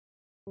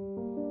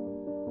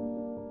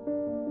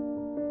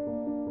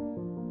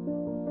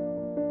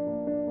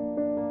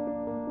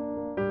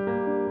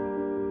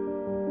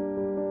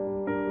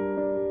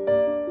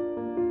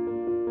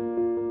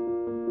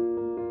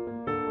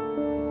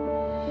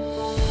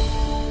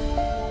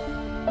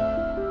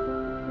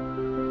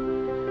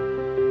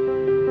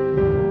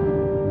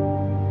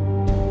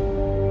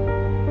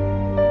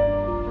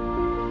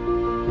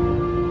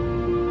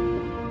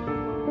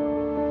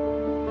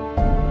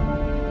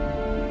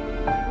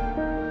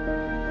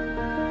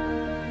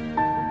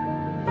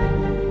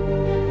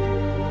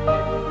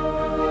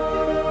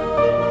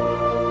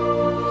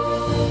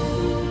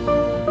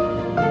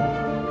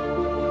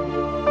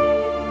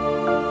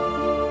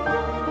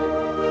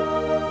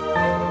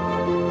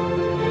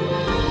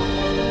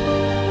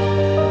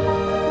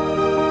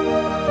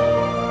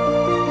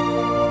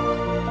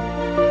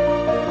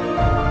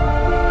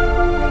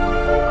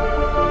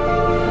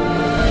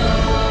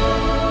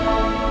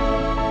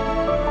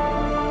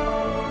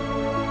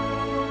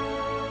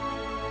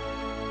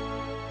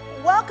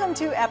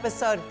Welcome to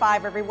episode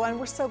 5, everyone.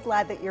 We're so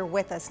glad that you're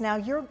with us. Now,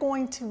 you're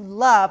going to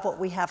love what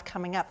we have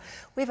coming up.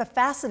 We have a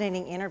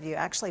fascinating interview,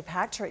 actually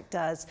Patrick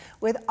does,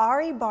 with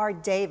Arie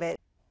Bar-David.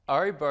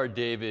 Arie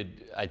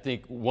Bar-David, I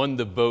think, won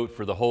the vote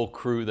for the whole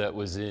crew that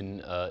was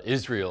in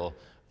Israel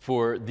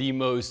for the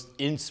most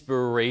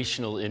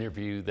inspirational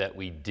interview that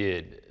we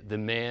did. The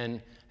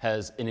man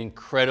has an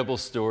incredible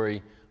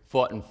story,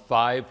 fought in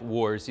 5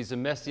 wars. He's a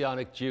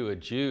Messianic Jew, a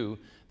Jew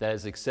that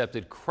has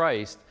accepted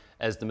Christ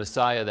as the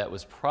Messiah that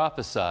was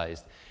prophesied.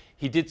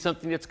 He did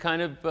something that's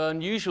kind of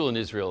unusual in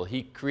Israel.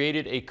 He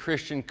created a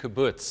Christian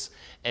kibbutz,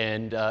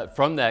 and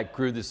from that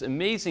grew this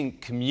amazing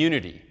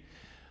community.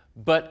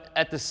 But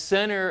at the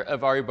center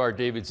of Arie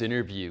Bar-David's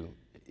interview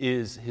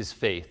is his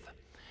faith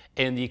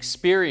and the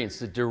experience,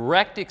 the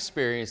direct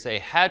experience they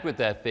had with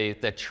that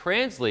faith that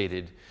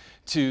translated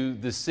to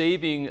the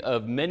saving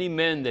of many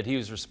men that he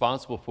was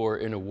responsible for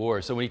in a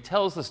war. So when he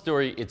tells the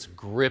story, it's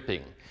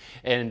gripping.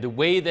 And the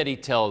way that he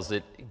tells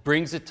it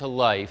brings it to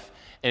life,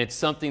 and it's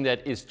something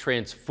that is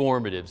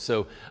transformative.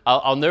 So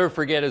I'll never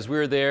forget, as we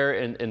were there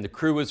and the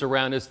crew was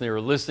around us and they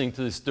were listening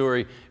to the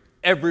story,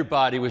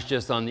 everybody was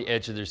just on the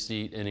edge of their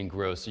seat and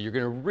engrossed. So you're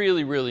going to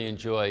really, really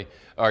enjoy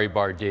Arie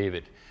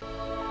Bar-David.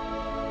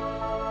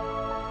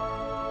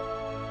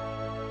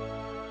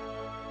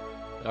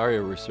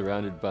 Arie, we're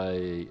surrounded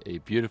by a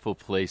beautiful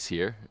place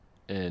here,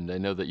 and I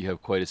know that you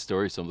have quite a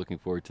story, so I'm looking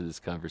forward to this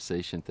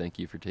conversation. Thank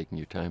you for taking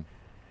your time.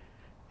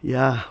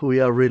 Yeah,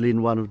 we are really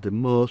in one of the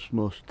most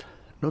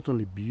not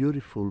only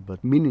beautiful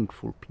but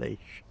meaningful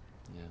place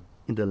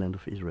in the land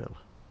of Israel.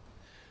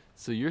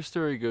 So your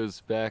story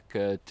goes back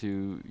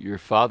to your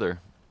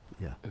father,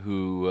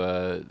 who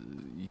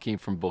he came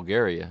from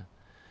Bulgaria,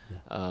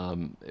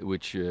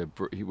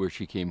 where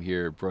she came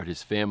here, brought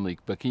his family.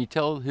 But can you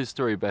tell his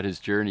story about his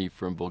journey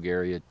from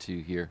Bulgaria to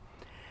here?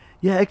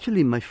 Yeah,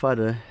 actually my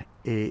father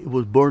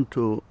was born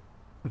to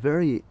a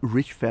very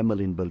rich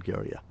family in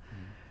Bulgaria,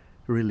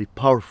 really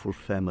powerful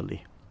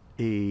family.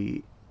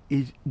 He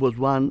was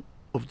one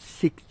of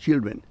 6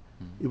 children.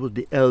 He was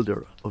the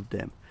elder of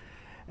them.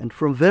 And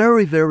from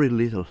very, very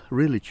little,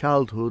 really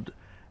childhood,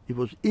 he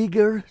was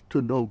eager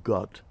to know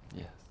God.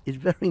 Yes. It's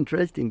very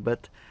interesting,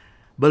 but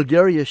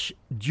Bulgaria's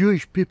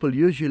Jewish people,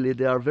 usually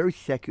they are very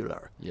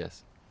secular.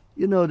 Yes.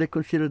 You know, they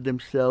consider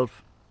themselves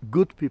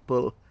good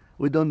people.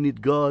 We don't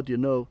need God, you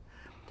know.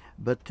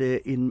 But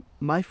in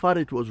my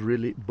father, it was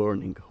really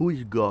burning. Who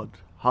is God?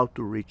 How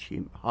to reach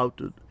him?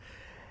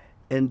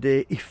 And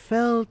he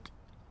felt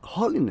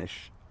holiness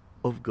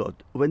of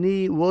God. When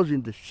he was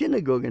in the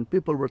synagogue and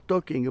people were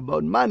talking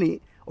about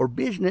money or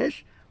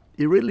business,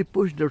 he really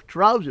pushed their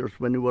trousers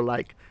when they were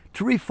like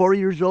 3, 4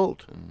 years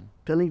old,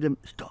 telling them,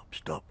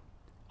 stop,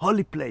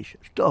 holy place,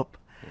 stop.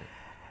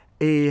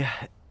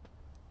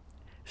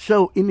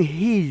 So in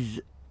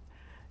his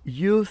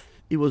youth,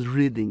 he was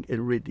reading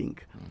and reading.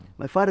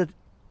 My father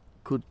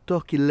could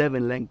talk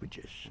 11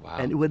 languages,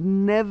 and he would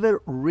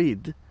never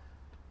read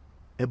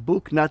a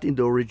book not in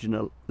the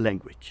original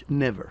language,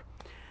 never.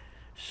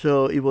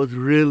 So it was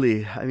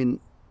really,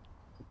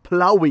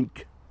 plowing,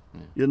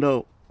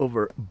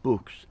 over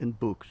books and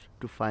books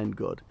to find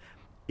God.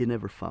 He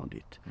never found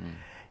it.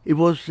 He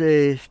was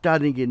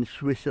studying in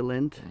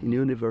Switzerland, in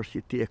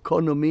university,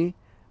 economy,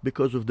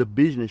 because of the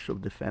business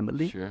of the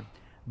family,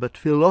 but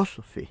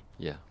philosophy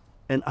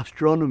and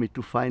astronomy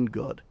to find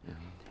God.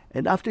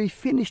 And after he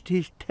finished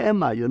his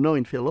tema,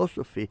 in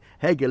philosophy,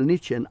 Hegel,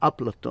 Nietzsche, and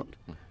Plato,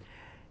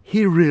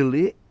 he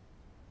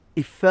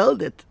felt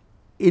that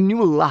he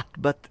knew a lot,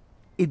 but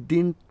it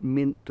didn't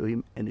mean to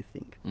him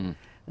anything.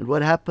 And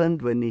what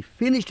happened when he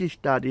finished his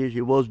studies,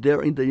 he was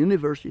there in the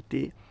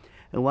university,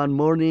 and one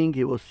morning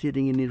he was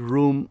sitting in his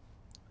room,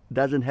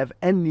 doesn't have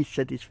any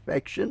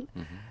satisfaction,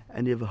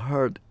 and he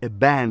heard a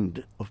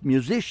band of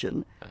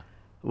musicians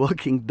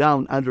walking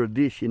down under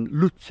this in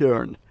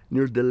Lucerne,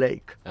 near the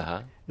lake.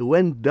 He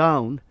went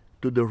down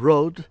to the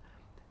road,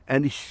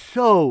 and he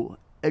saw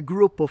a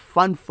group of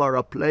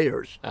fanfare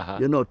players,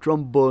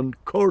 trombone,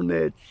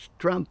 cornets,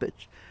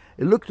 trumpets.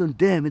 He looked on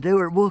them, and they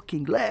were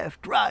walking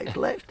left, right,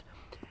 left.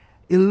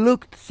 He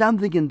looked,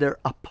 something in their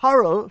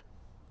apparel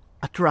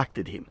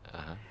attracted him.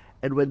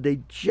 And when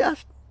they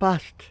just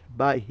passed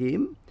by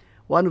him,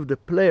 one of the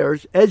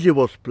players, as he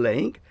was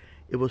playing,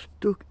 he was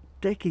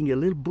taking a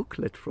little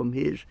booklet from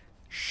his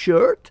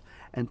shirt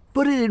and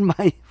put it in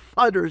my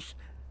father's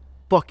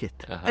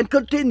pocket and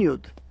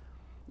continued.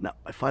 Now,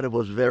 my father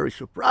was very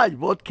surprised.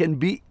 What can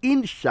be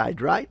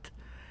inside, right?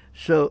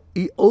 So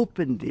he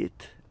opened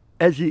it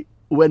as he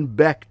went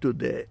back to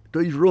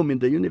his room in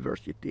the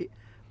university,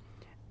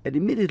 and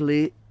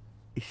immediately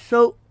he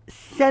saw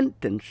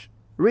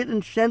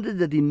written sentence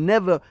that he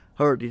never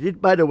heard it.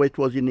 By the way, it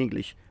was in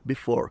English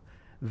before.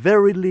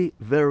 Verily,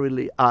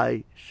 verily,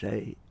 I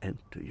say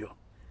unto you.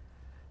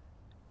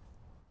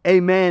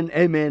 Amen,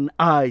 amen,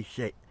 I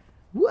say.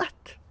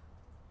 What?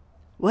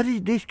 What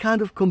is this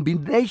kind of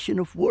combination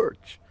of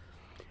words?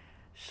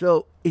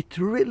 So it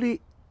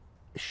really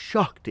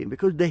shocked him,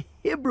 because the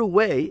Hebrew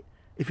way,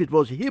 if it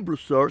was a Hebrew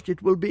source,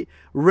 it will be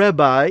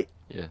rabbi,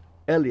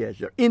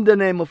 Eliezer, in the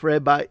name of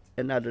Rabbi,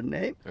 another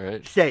name,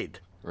 Right. said.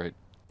 Right.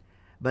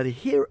 But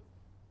here,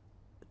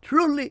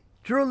 truly,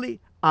 truly,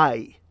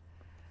 I.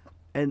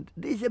 And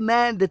this is a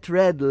man that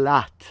read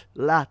lot.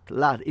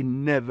 He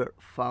never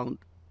found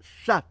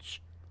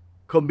such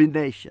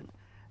combination.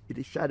 He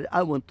decided,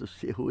 I want to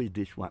see who is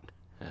this one.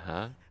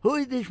 Uh-huh. Who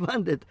is this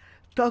one that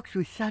talks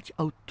with such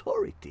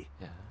authority?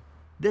 Yeah.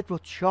 That's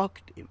what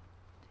shocked him.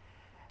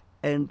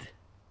 And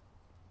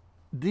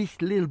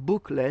this little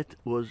booklet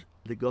was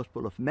the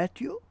Gospel of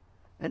Matthew,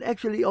 and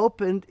actually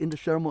opened in the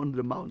Sermon on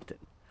the Mountain.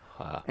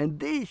 Wow. And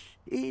this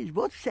is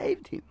what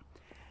saved him.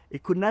 He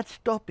could not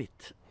stop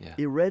it. Yeah.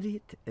 He read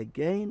it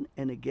again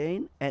and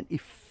again, and he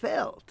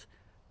felt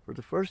for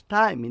the first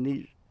time in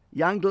his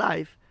young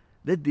life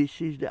that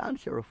this is the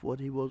answer of what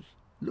he was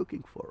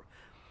looking for.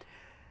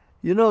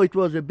 You know, it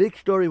was a big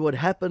story what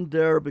happened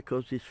there,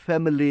 because his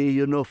family,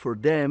 you know, for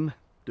them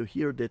to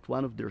hear that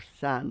one of their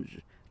sons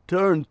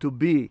turned to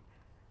believe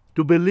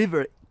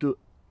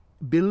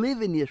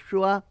in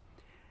Yeshua,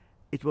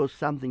 it was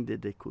something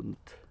that they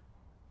couldn't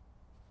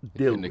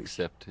deal Didn't with.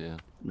 accept, yeah.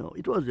 No,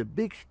 it was a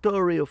big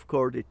story, of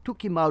course. They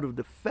took him out of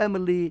the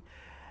family.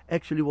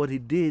 Actually, what he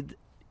did,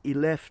 he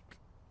left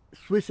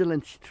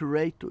Switzerland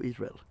straight to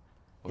Israel.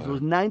 It Wow.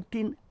 was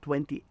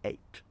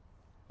 1928.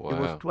 Wow. He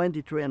was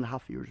 23 and a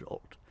half years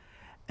old.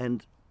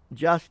 And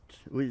just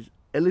with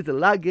a little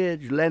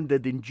luggage,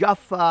 landed in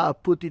Jaffa,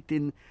 put it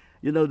in,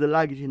 you know, the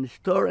luggage in the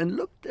store, and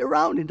looked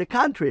around in the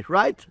country,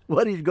 right?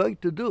 What he's going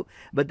to do.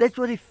 But that's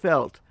what he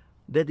felt,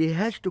 that he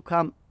has to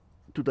come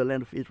to the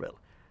land of Israel.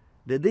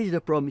 That this is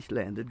the promised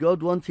land, that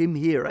God wants him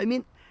here. I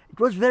mean, it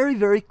was very,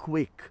 very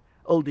quick,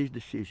 all these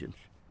decisions.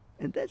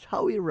 And that's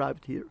how he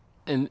arrived here.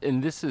 And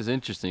this is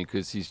interesting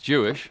because he's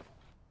Jewish,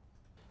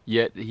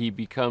 yet he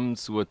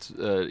becomes what's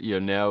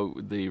now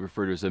they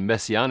refer to as a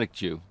Messianic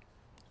Jew,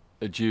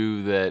 a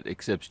Jew that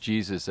accepts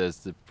Jesus as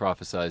the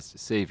prophesied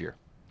Savior.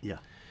 Yeah.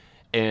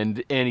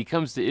 And he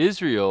comes to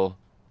Israel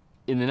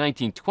in the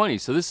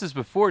 1920s. So this is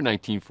before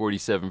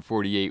 1947,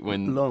 48,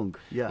 when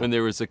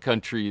there was a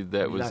country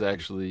that was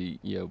actually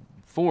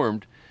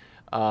formed.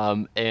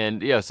 So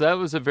that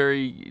was a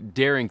very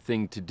daring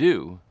thing to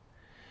do.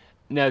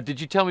 Now,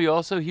 did you tell me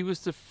also he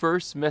was the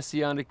first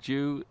Messianic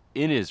Jew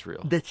in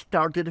Israel? That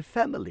started a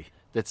family.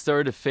 That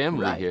started a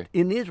family Right, here.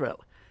 in Israel.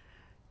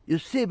 You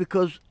see,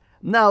 because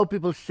now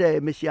people say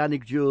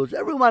Messianic Jews,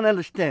 everyone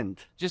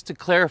understands. Just to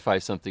clarify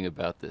something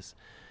about this,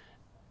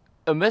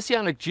 a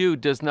Messianic Jew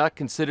does not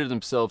consider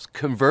themselves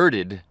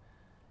converted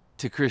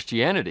to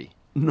Christianity.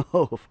 No,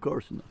 of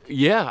course not.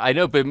 Yeah, I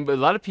know, but a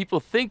lot of people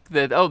think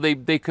that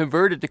they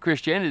converted to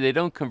Christianity. They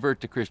don't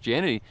convert to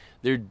Christianity.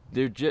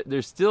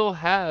 They still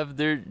have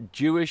their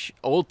Jewish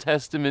Old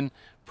Testament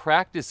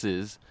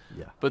practices,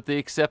 but they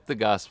accept the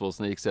Gospels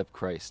and they accept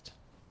Christ.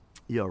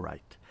 You're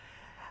right.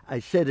 I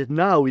said it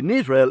now in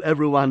Israel.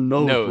 Everyone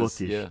knows what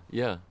is. Yeah,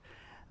 yeah.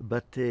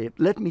 But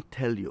let me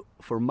tell you,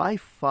 for my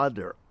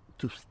father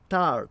to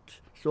start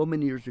so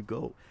many years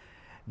ago,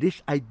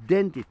 this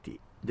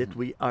identity that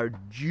we are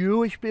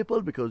Jewish people,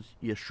 because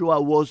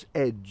Yeshua was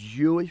a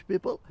Jewish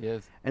people,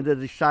 Yes. and the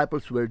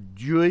disciples were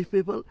Jewish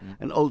people,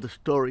 and all the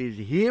story is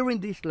here in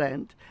this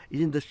land, is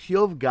in the Sea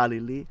of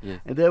Galilee,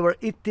 and they were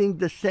eating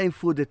the same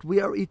food that we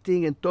are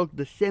eating and talk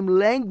the same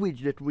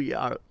language that we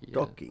are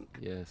talking,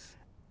 Yes.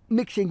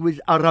 mixing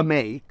with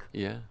Aramaic,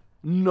 Yeah.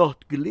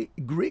 not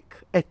Greek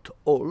at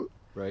all.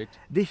 Right.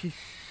 This is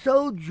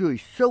so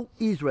Jewish, so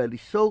Israeli,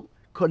 so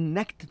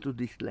connected to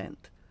this land.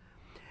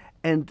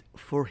 And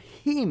for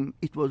him,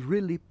 it was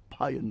really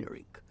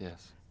pioneering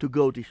Yes. to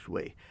go this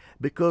way.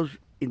 Because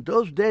in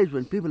those days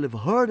when people have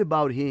heard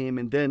about him,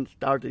 and then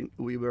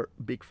we were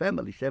a big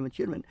family, 7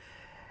 children,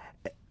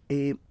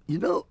 they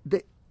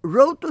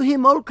wrote to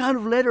him all kind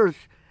of letters.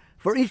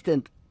 For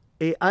instance,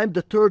 I'm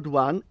the third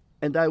one,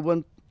 and I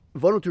want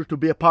volunteer to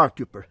be a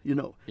paratrooper,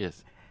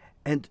 Yes.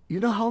 And you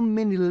know how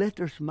many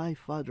letters my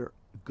father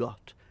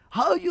got?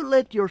 How you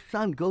let your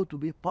son go to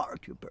be a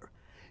paratrooper?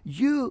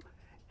 You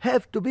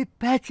have to be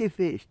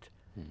pacifist.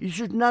 You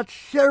should not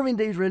serve in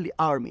the Israeli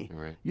army.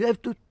 Right. You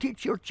have to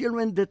teach your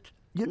children that,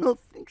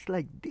 things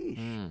like this.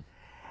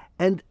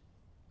 And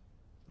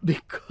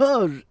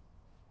because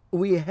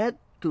we had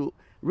to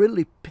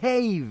really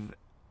pave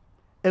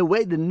a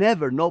way that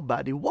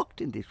nobody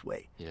walked in this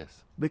way.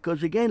 Yes.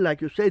 Because again,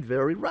 like you said,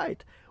 very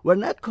right, we're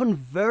not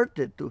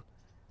converted to,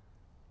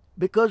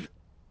 because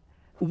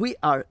we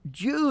are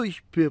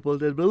Jewish people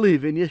that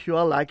believe in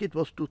Yeshua like it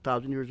was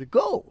 2,000 years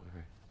ago.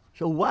 Right.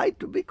 So why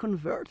to be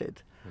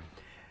converted?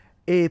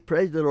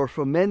 Praise the Lord,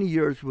 for many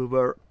years we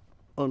were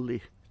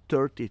only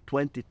 30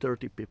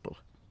 people.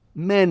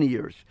 Many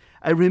years.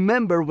 I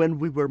remember when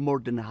we were more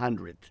than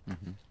 100.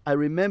 I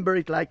remember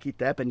it like it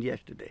happened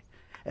yesterday.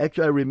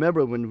 Actually, I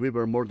remember when we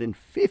were more than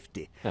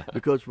 50,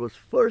 because it was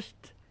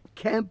first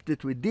camp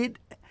that we did,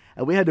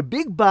 and we had a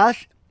big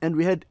bus, and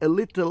we had a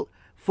little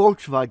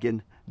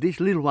Volkswagen, this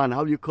little one,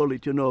 how you call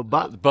it,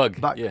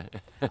 Bug. Yeah.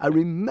 I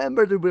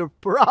remember that we were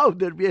proud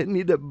that we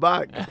need a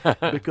bug,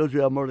 because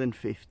we are more than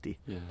 50.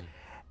 Yeah.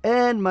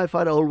 And my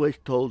father always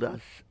told us,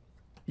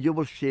 you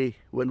will see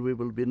when we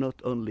will be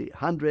not only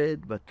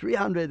 100, but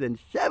 300 and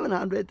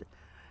 700,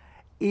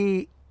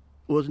 he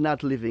was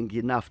not living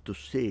enough to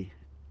see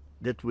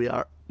that we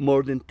are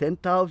more than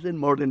 10,000,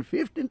 more than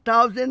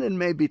 15,000, and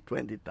maybe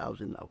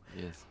 20,000 now.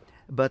 Yes.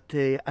 But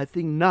I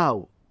think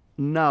now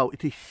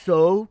it is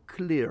so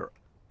clear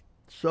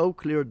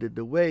that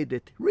the way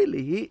that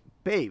really he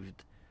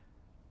paved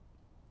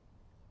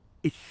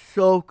is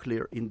so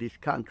clear in this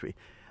country.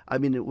 I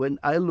mean, when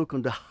I look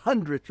on the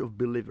hundreds of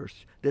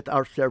believers that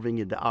are serving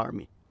in the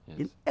army, Yes.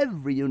 in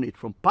every unit,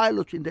 from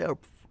pilots in the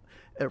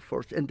Air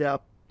Force, and they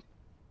are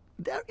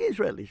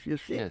Israelis, you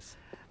see. Yes.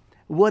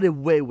 What a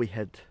way we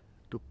had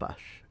to pass.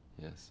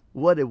 Yes.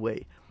 What a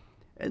way.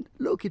 And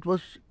look, it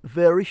was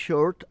very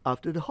short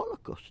after the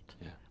Holocaust.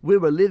 Yeah. We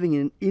were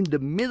living in the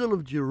middle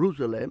of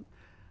Jerusalem.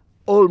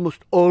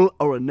 Almost all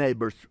our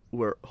neighbors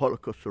were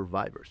Holocaust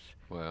survivors.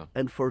 Wow.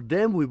 And for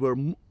them, we were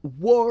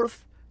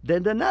worse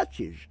than the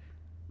Nazis,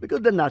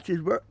 because the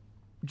Nazis were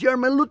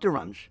German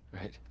Lutherans.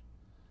 Right.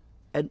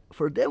 And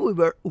for them, we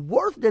were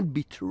worse than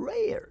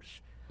betrayers.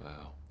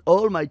 Wow.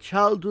 All my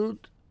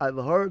childhood, I've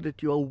heard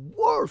that you are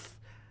worse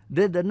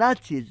than the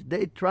Nazis.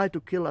 They try to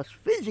kill us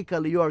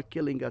physically, you are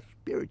killing us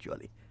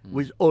spiritually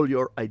with all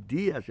your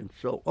ideas and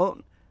so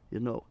on, you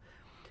know.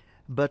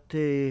 But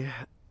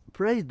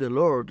praise the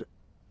Lord,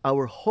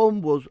 our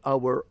home was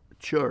our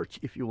church,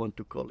 if you want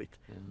to call it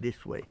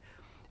this way.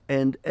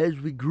 And as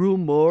we grew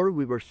more,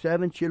 we were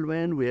 7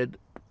 children, we had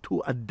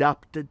 2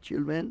 adopted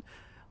children,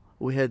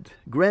 we had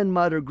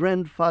grandmother,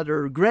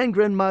 grandfather,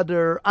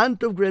 great-grandmother,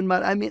 aunt of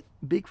grandmother, I mean,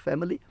 big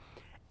family.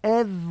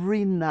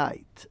 Every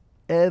night,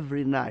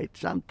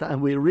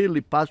 sometimes we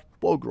really passed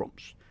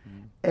pogroms.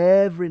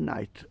 Every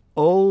night,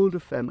 all the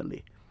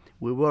family,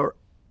 we were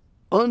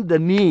on the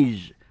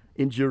knees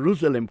in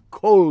Jerusalem,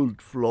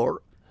 cold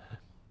floor,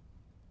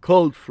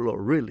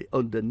 really,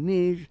 on the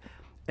knees.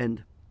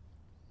 And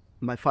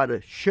my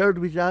father shared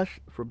with us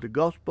from the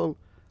gospel,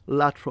 a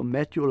lot from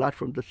Matthew, a lot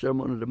from the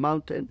Sermon on the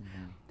Mountain,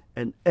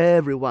 and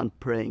everyone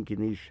praying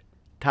in his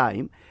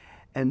time.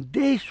 And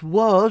this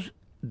was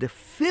the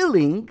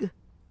feeling,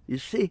 you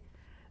see,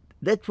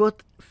 that's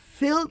what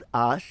filled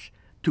us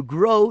to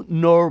grow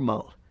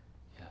normal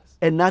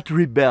and not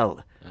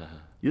rebel.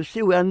 You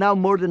see, we are now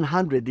more than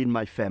 100 in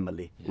my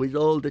family, with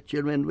all the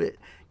children, with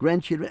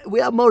grandchildren. We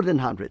are more than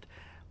 100.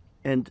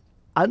 And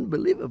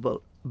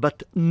unbelievable,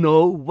 but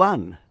no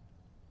one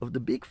of the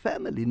big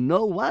family,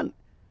 no one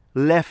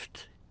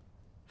left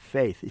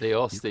faith. They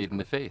all stayed in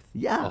the faith.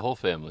 Yeah. The whole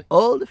family.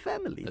 All the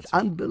family. It's That's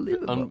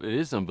unbelievable. It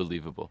is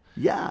unbelievable.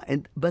 Yeah,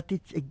 but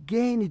it's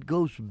again, it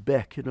goes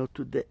back, you know,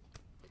 to the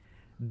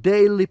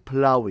daily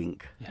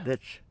plowing. Yeah.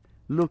 That's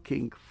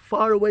looking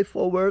far away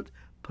forward,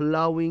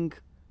 plowing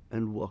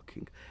and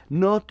walking.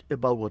 Not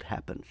about what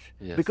happens,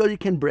 Yes. because it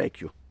can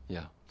break you.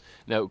 Yeah.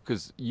 Now,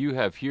 because you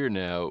have here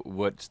now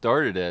what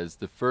started as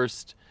the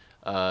first,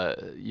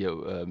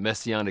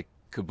 messianic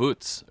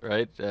kibbutz,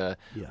 right?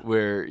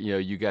 Where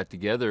you got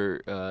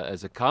together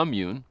as a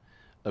commune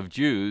of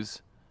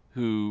Jews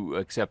who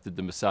accepted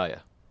the Messiah.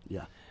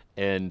 Yeah.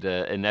 And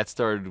that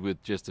started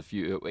with just a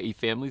few, 8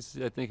 families,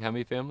 I think. How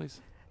many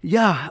families?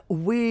 Yeah,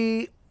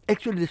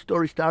 actually the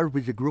story started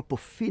with a group of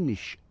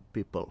Finnish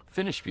people.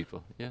 Finnish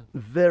people, yeah.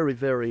 Very,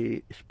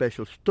 very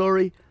special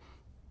story.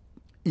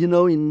 You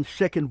know, in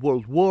Second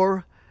World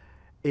War,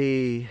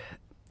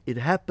 it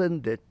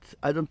happened that,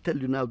 I don't tell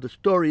you now the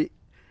story,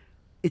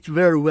 it's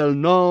very well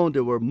known,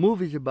 there were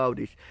movies about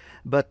it,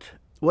 but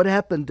what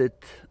happened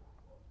that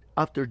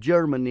after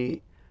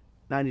Germany,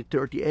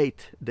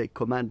 1938, they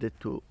commanded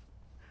to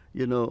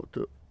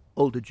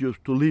all the Jews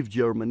to leave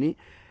Germany,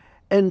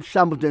 and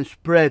some of them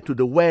spread to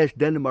the west,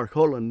 Denmark,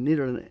 Holland,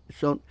 Netherlands,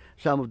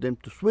 some of them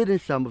to Sweden,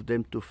 some of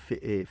them to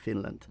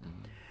Finland.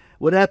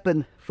 What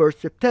happened 1st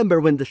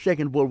September when the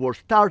Second World War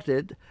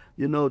started,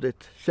 you know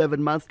that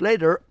 7 months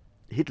later,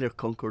 Hitler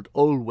conquered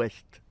all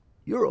West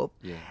Europe.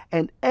 Yeah.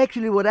 And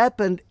actually what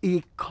happened,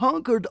 he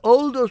conquered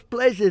all those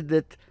places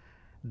that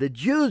the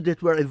Jews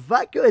that were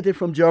evacuated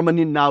from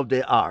Germany, now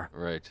they are.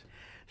 Right.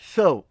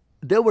 So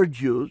there were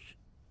Jews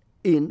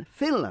in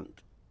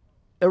Finland,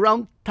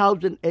 around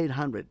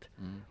 1,800.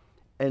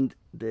 And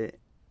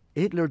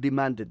Hitler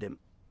demanded them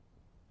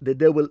that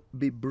they will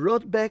be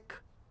brought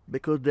back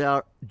because they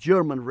are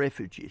German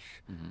refugees.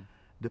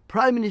 The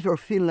Prime Minister of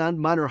Finland,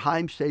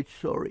 Mannerheim, said,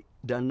 sorry,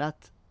 they are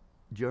not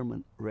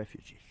German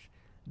refugees.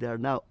 They are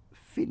now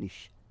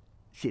Finnish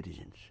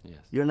citizens. Yes.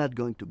 You're not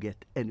going to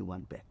get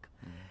anyone back.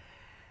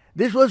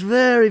 This was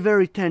very,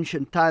 very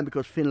tension time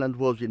because Finland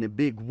was in a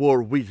big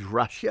war with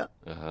Russia.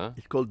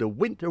 It's called the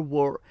Winter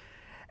War.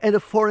 And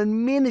the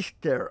foreign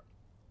minister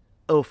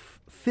of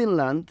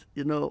Finland,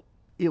 you know,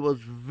 he was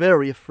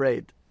very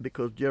afraid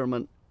because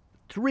German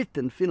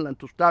threatened Finland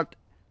to start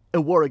a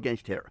war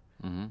against her.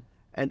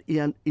 And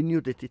he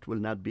knew that it will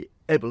not be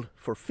able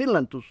for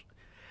Finland to.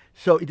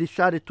 So he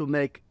decided to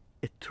make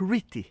a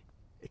treaty,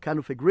 a kind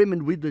of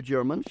agreement with the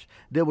Germans.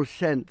 They will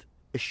send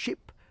a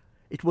ship.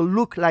 It will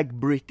look like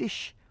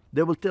British.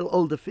 They will tell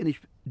all the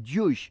Finnish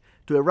Jewish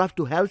to arrive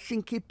to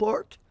Helsinki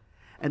port,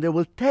 and they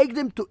will take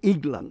them to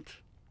England.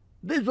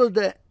 This was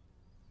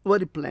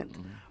what he planned.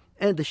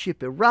 And the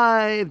ship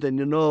arrived,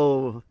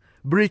 and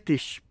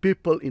British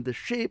people in the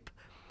ship.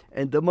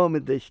 And the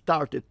moment they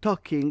started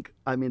talking,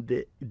 I mean,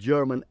 the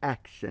German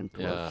accent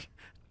was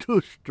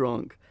too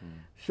strong.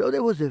 So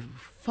there was a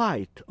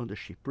fight on the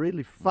ship,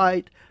 really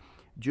fight.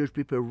 Jewish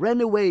people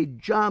ran away,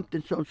 jumped,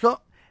 and so on.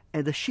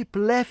 And the ship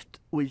left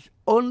with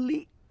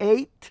only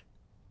 8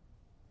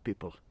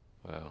 people.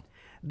 Wow.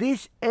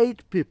 These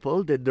 8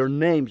 people, that their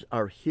names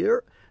are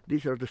here,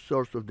 these are the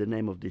source of the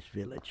name of this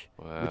village,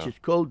 which is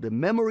called the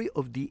Memory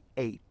of the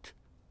 8.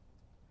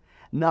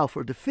 Now,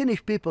 for the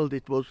Finnish people,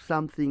 it was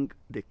something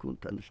they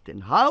couldn't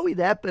understand. How it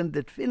happened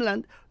that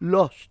Finland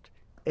lost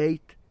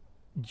 8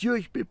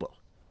 Jewish people.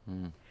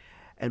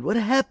 And what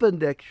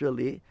happened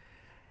actually,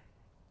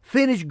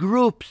 Finnish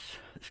groups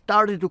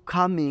started to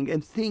coming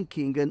and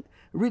thinking and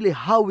really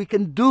how we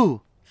can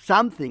do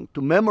something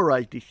to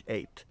memorize these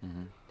 8.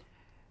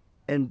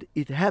 And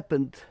it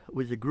happened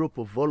with a group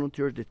of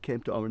volunteers that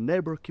came to our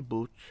neighbor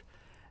kibbutz,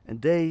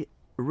 and they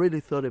really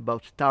thought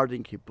about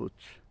starting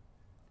kibbutz.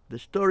 The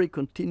story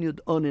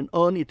continued on and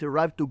on. It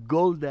arrived to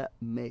Golda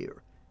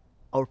Meir,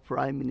 our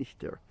prime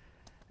minister.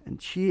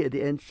 And she at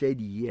the end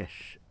said, yes,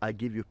 I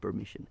give you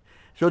permission.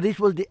 So this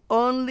was the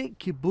only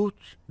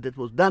kibbutz that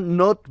was done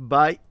not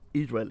by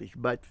Israelis,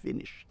 but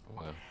Finnish.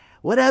 Wow.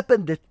 What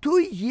happened that 2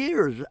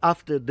 years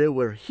after they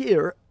were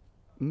here,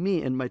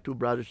 me and my 2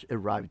 brothers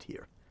arrived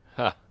here.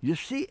 Huh. You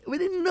see, we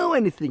didn't know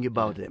anything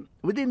about them.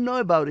 We didn't know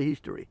about the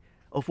history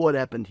of what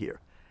happened here.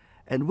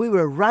 And we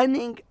were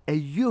running a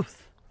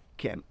youth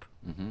camp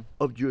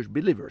of Jewish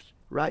believers,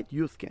 right?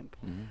 Youth camp.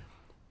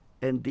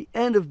 And the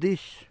end of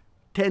these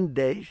 10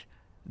 days,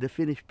 the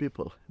Finnish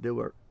people, there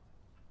were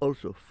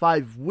also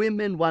 5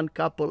 women, 1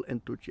 couple,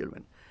 and 2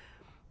 children.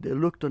 They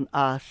looked on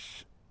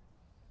us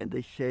and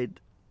they said,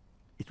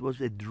 it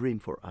was a dream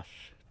for us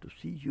to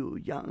see you,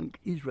 young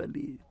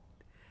Israelis,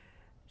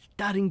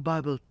 studying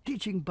Bible,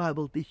 teaching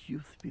Bible, these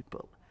youth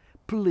people.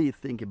 Please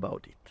think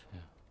about it.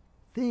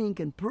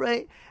 Think and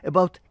pray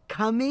about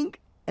coming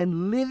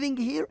and living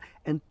here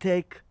and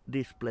take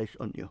this place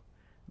on you,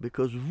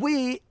 because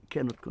we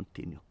cannot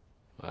continue.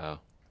 Wow.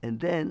 And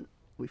then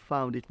we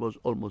found it was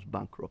almost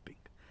bankrupting.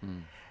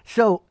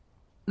 So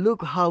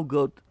look how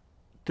God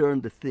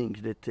turned the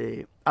things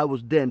that I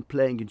was then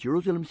playing in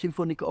Jerusalem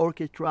Symphonic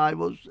Orchestra. I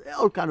was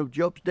all kind of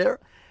jobs there.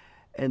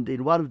 And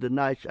in one of the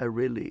nights, I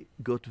really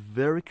got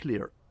very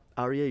clear.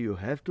 Arie, you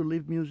have to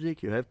leave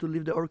music, you have to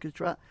leave the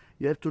orchestra,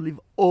 you have to leave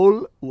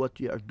all what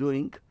you are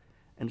doing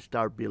and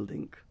start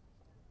building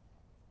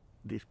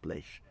this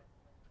place.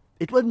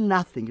 It was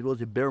nothing, it was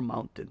a bare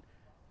mountain,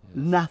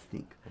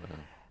 nothing.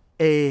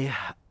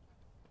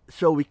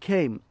 So we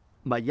came,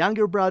 my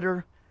younger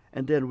brother,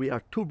 and then we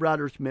are 2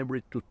 brothers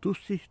married to 2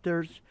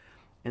 sisters,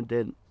 and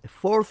then a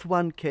 4th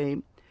one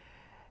came,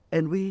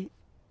 and we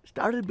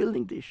started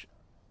building this.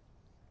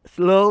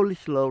 Slowly,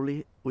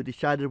 slowly, we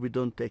decided we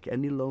don't take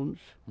any loans.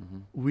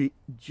 We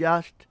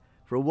just,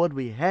 from what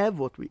we have,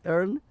 what we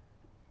earn,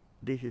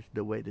 this is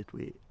the way that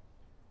we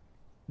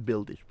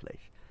build this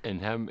place.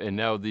 And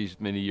now these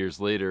many years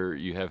later,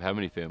 you have how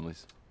many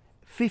families?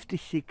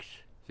 56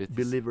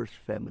 believers'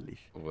 families.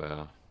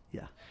 Wow.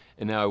 Yeah.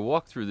 And now I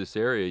walked through this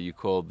area you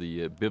call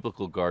the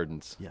Biblical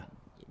Gardens. Yeah.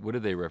 What do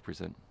they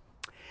represent?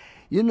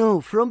 You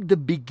know, from the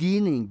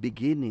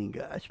beginning,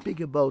 I speak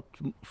about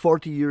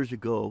 40 years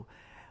ago,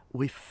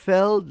 we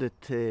felt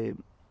that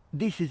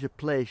this is a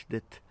place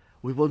that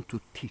we want to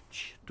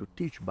teach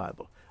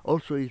Bible.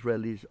 Also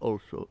Israelis,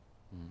 also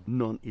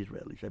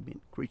non-Israelis, I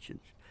mean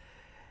Christians.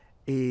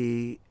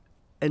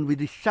 And we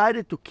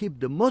decided to keep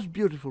the most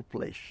beautiful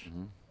place,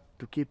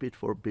 to keep it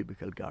for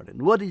Biblical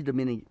Garden. What is the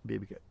meaning of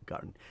Biblical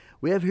Garden?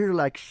 We have here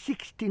like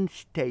 16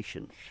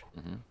 stations.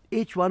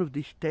 Each one of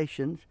these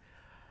stations,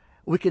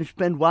 we can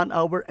spend 1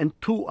 hour and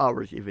 2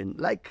 hours even,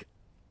 like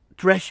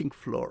threshing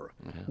floor,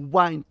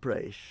 wine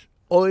press,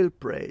 oil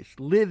press,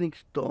 living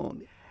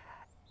stone.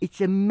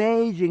 It's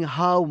amazing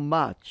how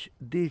much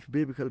this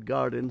Biblical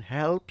Garden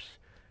helps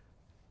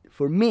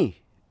for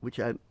me, which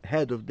I'm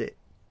head of the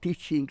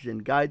teachings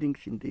and guidings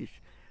in this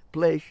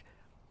place,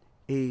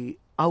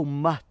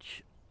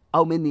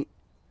 how many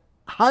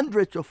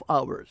hundreds of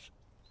hours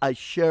I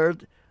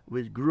shared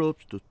with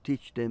groups to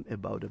teach them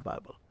about the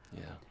Bible.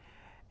 Yeah.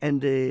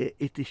 And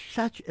it is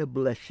such a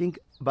blessing.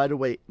 By the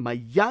way, my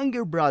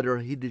younger brother,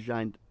 he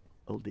designed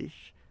all this.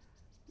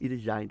 He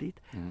designed it.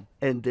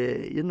 And,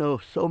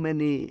 so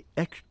many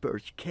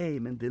experts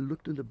came and they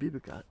looked in the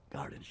Biblical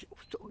Garden and said, oh,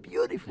 so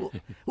beautiful.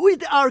 Who is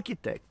the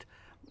architect?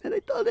 And I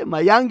told them,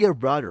 my younger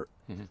brother.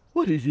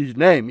 What is his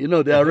name?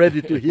 They are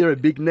ready to hear a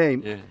big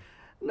name.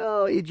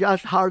 No, he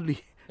just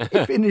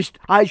he finished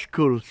high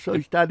school, so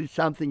he studied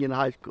something in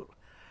high school.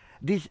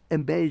 This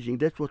amazing,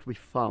 that's what we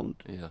found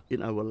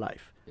in our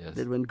life. Yes.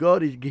 That when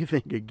God is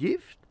giving a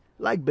gift,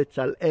 like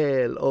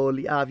Betzalel or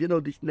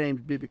Liav, these names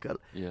biblical,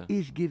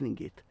 He's giving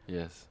it.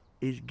 Yes.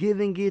 He's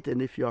giving it,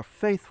 and if you are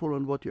faithful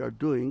in what you are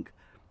doing,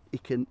 He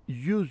can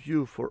use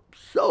you for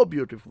so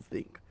beautiful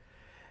thing.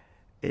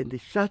 And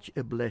it's such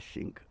a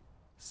blessing.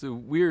 So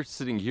we're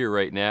sitting here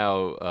right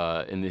now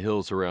in the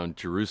hills around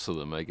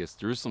Jerusalem. I guess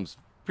Jerusalem's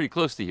pretty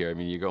close to here. I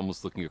mean, you're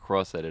almost looking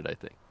across at it, I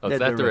think. Oh, it's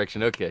that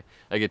direction. Okay.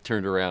 I get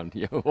turned around,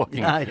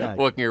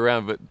 walking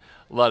around, but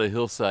a lot of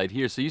hillside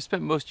here. So you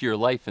spent most of your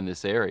life in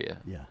this area.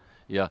 Yeah.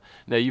 Yeah.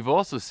 Now, you've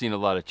also seen a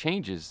lot of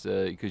changes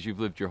because you've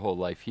lived your whole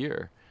life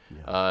here.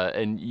 Yeah.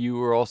 And you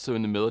were also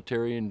in the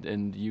military,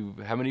 and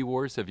how many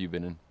wars have you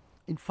been in?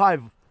 In 5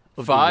 of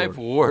the 5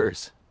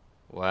 wars.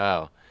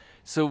 Wow.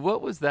 So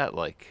what was that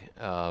like?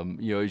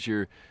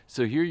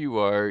 So here you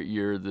are,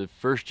 you're the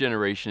first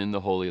generation in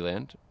the Holy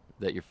Land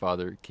that your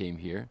father came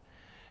here.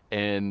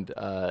 And,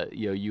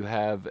 you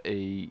have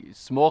a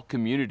small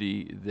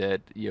community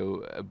that,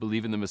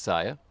 believe in the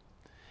Messiah.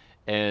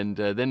 And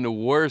then the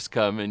wars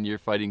come and you're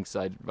fighting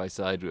side by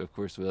side, of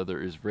course, with other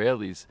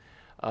Israelis.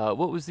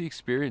 What was the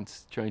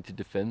experience trying to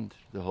defend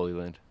the Holy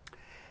Land?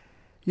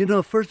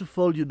 First of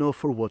all,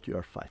 for what you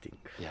are fighting.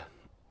 Yeah.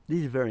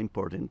 This is very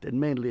important,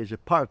 and mainly as a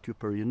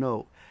paratrooper,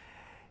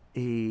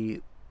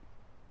 the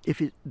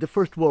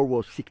first war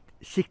was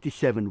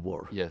 67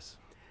 war. Yes.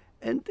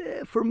 And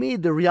for me,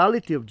 the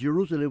reality of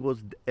Jerusalem was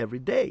every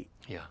day.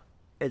 Yeah.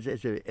 As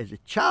a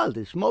child,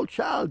 a small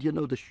child,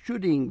 the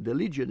shooting, the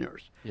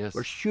legionnaires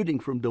were shooting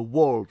from the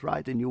walls,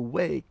 right? And you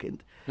wake,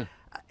 and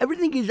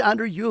everything is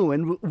under you.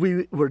 And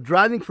we were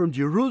driving from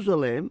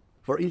Jerusalem,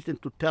 for instance,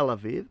 to Tel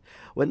Aviv.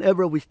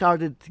 Whenever we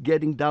started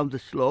getting down the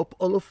slope,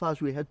 all of us,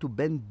 we had to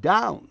bend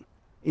down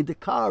in the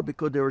car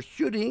because they were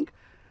shooting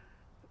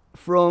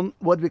from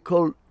what we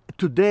call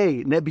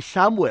today Nebi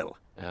Samuel.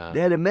 They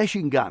had a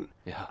machine gun.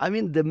 Yeah. I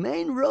mean, the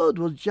main road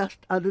was just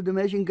under the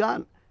machine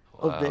gun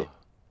of the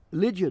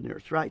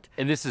legionnaires, right?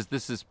 And this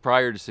is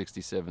prior to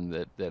 67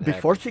 that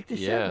Before happened. 67.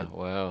 Yeah,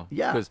 wow.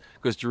 Yeah.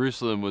 Because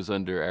Jerusalem was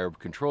under Arab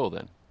control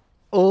then.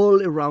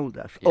 All around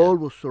us, all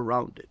was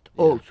surrounded,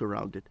 all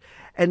surrounded.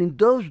 And in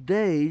those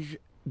days,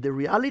 the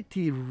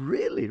reality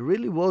really,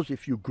 really was,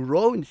 if you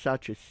grow in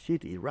such a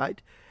city,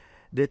 right,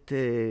 that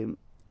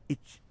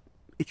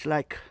it's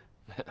like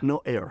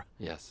no air.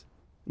 Yes.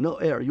 No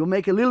air. You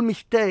make a little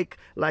mistake,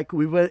 like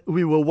we were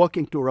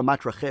walking to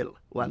Ramat Rachel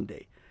one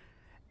day,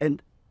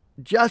 and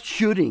just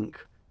shooting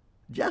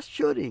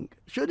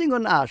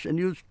on us, and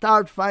you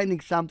start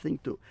finding something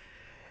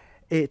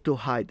to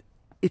hide.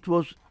 It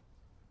was,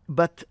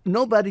 but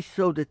nobody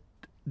saw that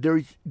there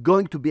is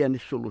going to be any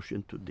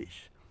solution to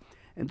this,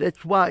 and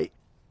that's why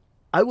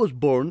I was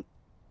born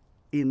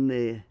in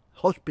a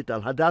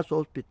hospital, Hadassah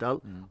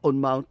Hospital, on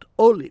Mount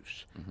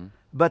Olives,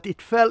 but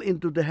it fell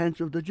into the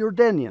hands of the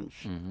Jordanians.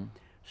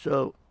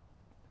 So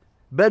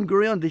Ben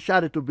Gurion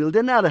decided to build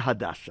another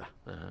Hadassah.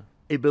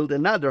 He built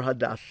another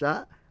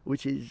Hadassah,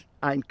 which is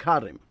Ein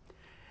Karem.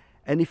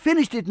 And he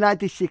finished it in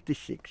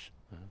 1966.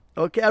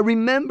 Okay, I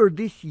remember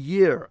this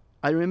year.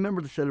 I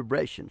remember the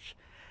celebrations.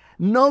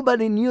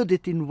 Nobody knew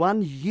that in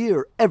 1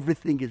 year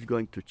everything is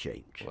going to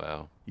change.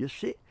 Wow. You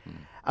see?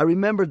 I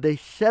remember they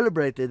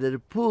celebrated, they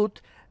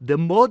put the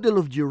model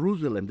of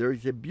Jerusalem. There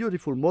is a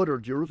beautiful model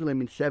of Jerusalem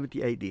in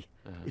 70 AD.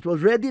 It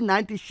was ready in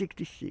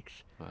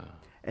 1966. Wow.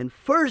 And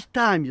first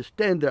time you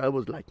stand there, I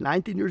was like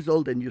 19 years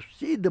old, and you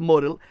see the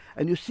model,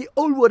 and you see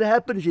all what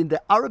happens in the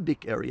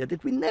Arabic area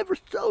that we never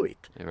saw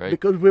it,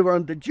 because we were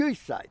on the Jewish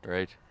side.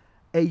 Right.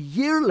 A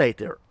year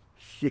later,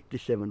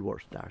 67 war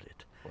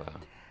started. Wow.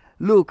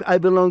 Look, I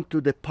belong to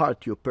the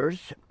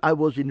paratroopers. I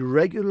was in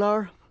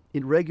regular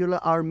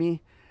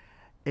army.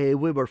 We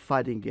were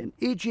fighting in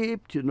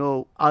Egypt.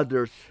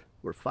 Others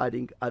were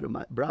fighting. Other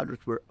my brothers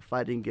were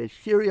fighting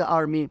against Syria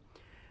army.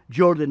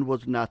 Jordan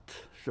was not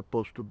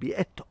supposed to be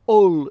at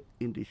all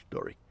in this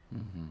story.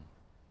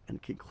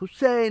 And King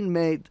Hussein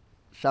made,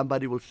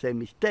 somebody will say,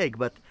 mistake,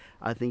 but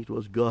I think it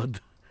was God,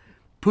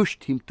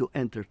 pushed him to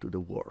enter to the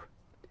war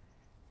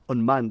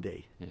on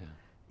Monday. Yeah.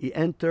 He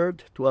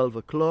entered 12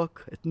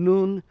 o'clock at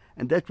noon,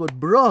 and that's what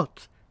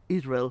brought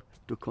Israel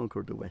to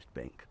conquer the West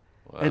Bank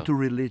and to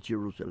release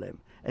Jerusalem.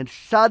 And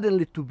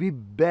suddenly to be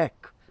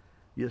back,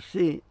 you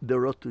see, the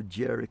road to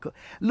Jericho.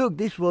 Look,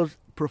 this was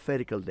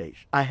prophetical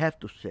days, I have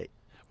to say.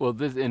 Well,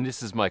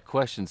 this is my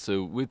question.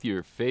 So with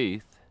your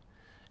faith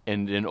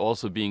and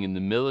also being in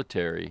the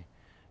military,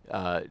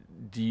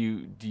 do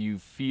you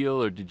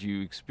feel, or did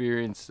you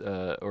experience,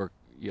 do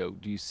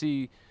you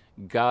see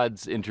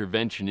God's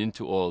intervention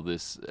into all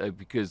this?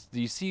 Because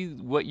do you see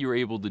what you were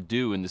able to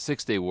do in the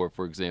 6-Day War,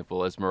 for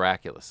example, as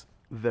miraculous?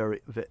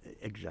 Very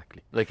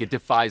exactly. Like it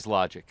defies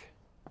logic.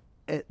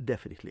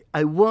 Definitely.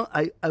 I want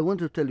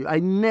to tell you,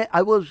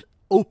 I was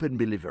open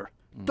believer,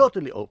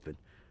 totally open.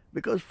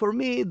 Because for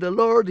me, the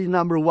Lord is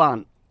number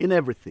one in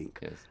everything.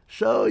 Yes.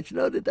 So it's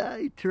not that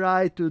I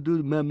try to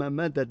do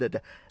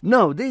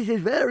No, this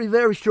is very,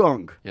 very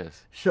strong.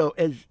 Yes. So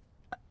as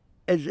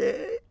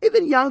a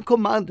even young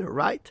commander,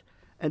 right?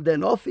 And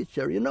then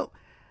officer,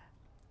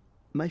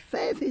 my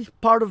faith is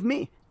part of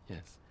me.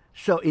 Yes.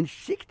 So in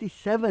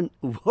 67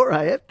 war,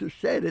 I have to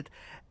say that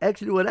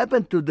actually what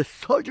happened to the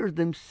soldiers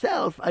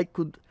themselves, I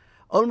could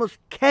almost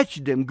catch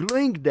them,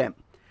 gluing them.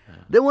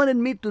 They wanted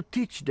me to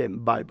teach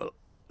them Bible.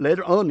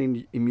 Later on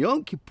in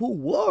Yom Kippur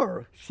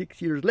War,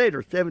 6 years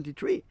later,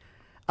 73,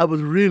 I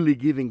was really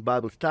giving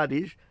Bible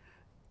studies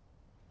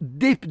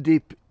deep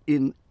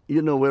in,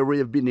 where we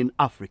have been in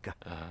Africa.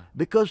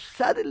 Because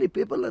suddenly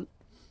people, and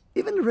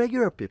even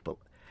regular people,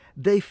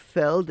 they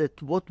felt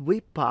that what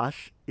we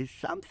pass is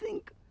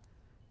something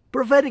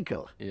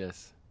prophetical.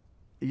 Yes.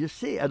 You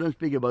see, I don't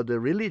speak about the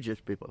religious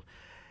people.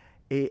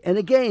 And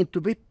again,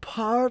 to be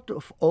part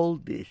of all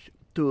this,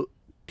 to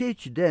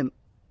teach them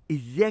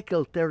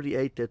Ezekiel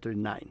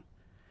 38:39.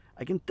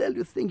 I can tell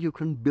you things you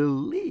can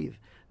believe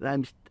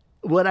that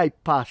what I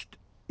passed.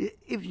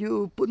 If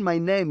you put my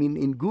name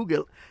in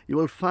Google, you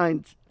will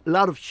find a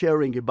lot of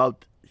sharing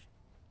about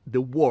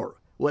the war,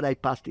 what I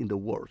passed in the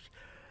wars.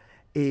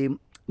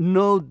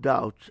 No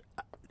doubt,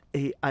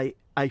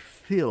 I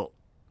feel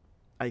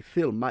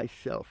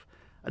myself.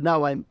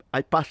 Now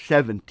I passed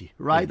 70,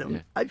 right?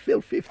 Yeah. I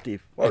feel 50,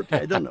 40,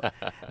 I don't know.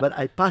 But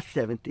I passed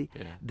 70,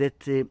 that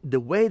the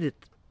way that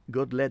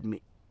God led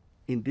me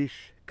in this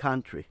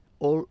country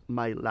all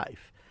my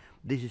life,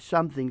 this is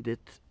something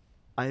that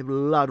I have a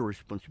lot of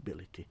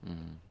responsibility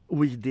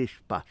with this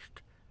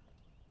past.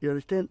 You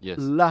understand? Yes.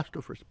 Lot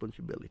of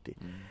responsibility.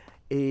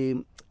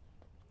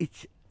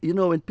 It's,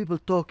 when people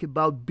talk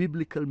about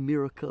biblical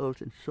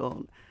miracles and so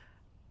on,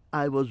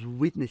 I was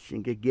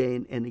witnessing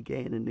again and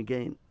again and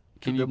again.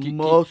 Can the you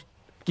most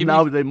give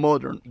now me, the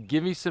modern.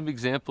 Give me some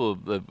example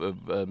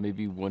of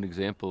maybe one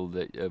example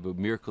of a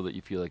miracle that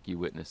you feel like you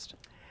witnessed.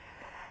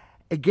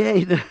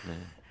 Again,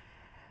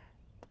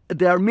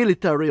 there are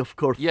military, of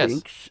course,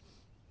 things,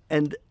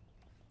 and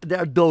there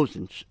are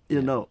dozens,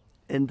 you know,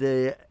 and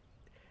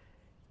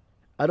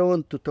I don't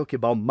want to talk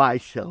about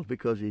myself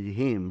because it's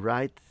him,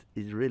 right?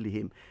 It's really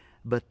him.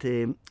 But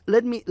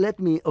let me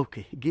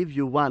give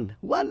you one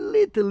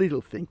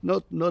little thing,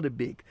 not a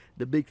big.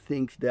 The big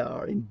things there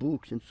are in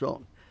books and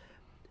so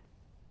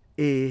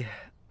on.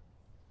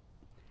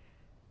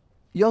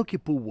 Yom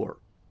Kippur War,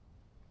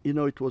 it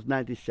was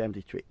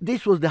 1973.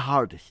 This was the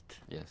hardest.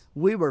 Yes.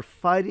 We were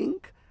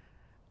fighting,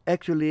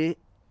 actually,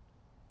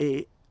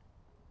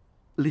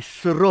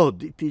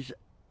 lisrod. It is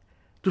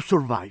to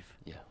survive.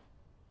 Yeah.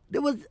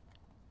 There was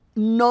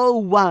no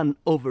one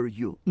over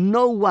you.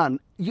 No one.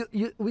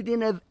 We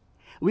didn't have.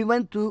 We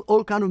went to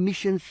all kind of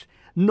missions,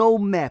 no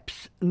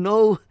maps,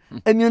 no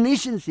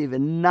ammunitions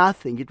even,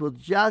 nothing. It was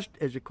just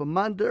as a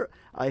commander,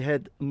 I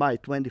had my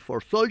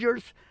 24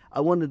 soldiers.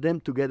 I wanted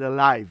them to get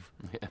alive.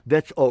 Yeah.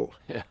 That's all.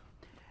 Yeah.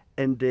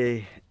 And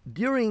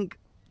during,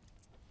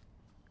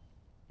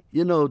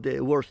 the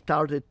war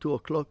started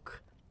 2:00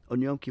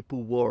 on Yom Kippur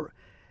War.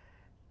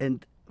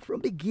 And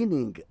from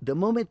beginning, the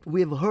moment we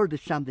have heard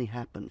that something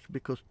happens,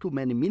 because too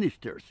many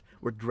ministers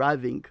were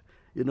driving,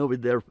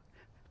 with their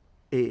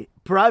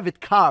private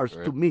cars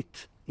to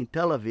meet in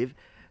Tel Aviv,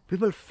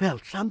 people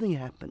felt something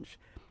happens.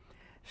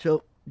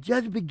 So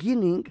just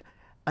beginning,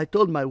 I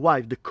told my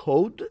wife the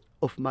code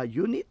of my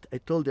unit. I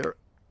told her,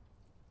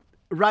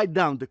 write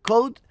down the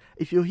code.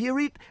 If you hear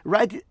it,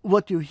 write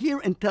what you hear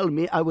and tell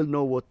me. I will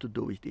know what to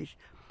do with this.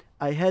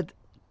 I had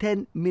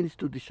 10 minutes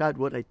to decide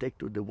what I take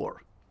to the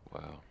war.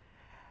 Wow.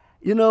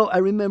 I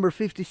remember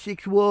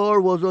 56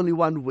 war was only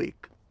 1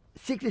 week.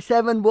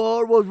 67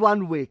 war was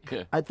 1 week.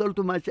 Yeah. I thought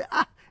to myself,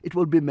 it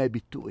will be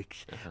maybe 2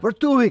 weeks. For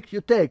 2 weeks,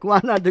 you take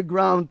one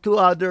underground, 2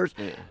 others,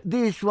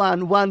 this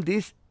one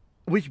this.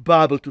 Which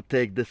Bible to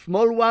take, the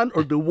small one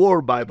or the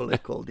War Bible, I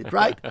called it,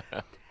 right?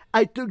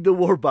 I took the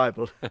War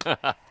Bible.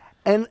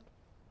 And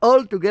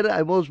altogether,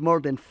 I was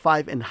more than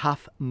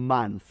 5.5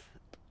 months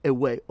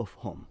away of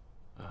home.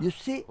 You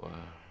see,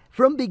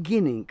 from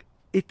beginning,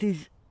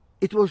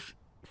 it was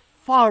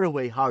far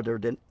away harder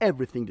than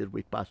everything that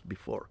we passed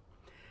before.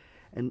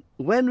 And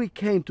when we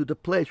came to the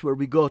place where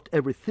we got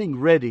everything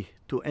ready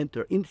to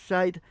enter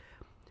inside,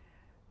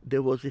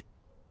 there was a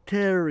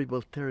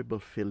terrible, terrible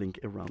feeling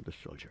around the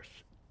soldiers.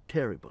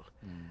 Terrible.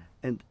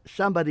 And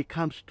somebody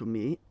comes to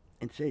me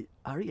and says,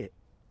 Arie,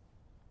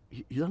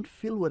 you don't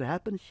feel what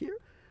happens here?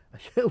 I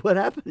said, what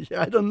happens here?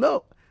 I don't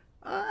know.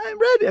 I'm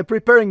ready. I'm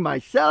preparing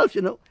myself,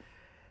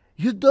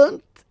 You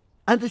don't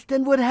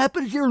understand what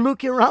happens here.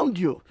 Look around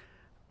you.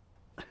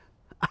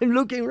 I'm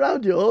looking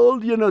around you, all,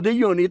 the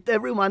unit,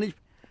 everyone is.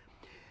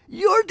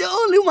 You're the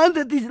only one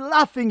that is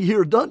laughing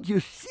here. Don't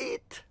you see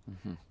it?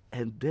 Mm-hmm.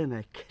 And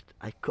then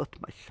I caught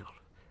myself.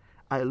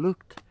 I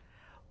looked,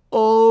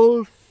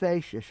 all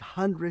faces,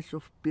 hundreds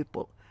of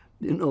people,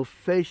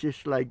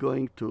 faces like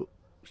going to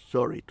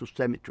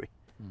cemetery.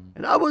 Mm.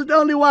 And I was the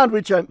only one,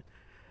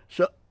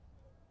 so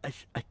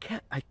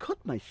I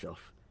caught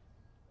myself.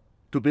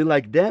 To be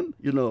like them,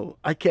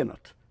 I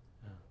cannot.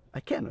 Yeah. I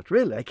cannot.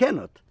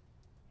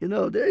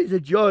 There is a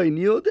joy in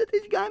you that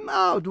is going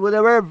out,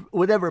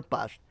 whatever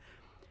passed.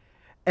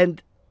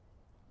 And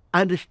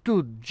I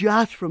understood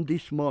just from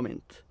this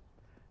moment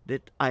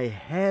that I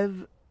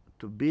have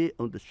to be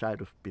on the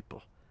side of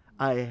people.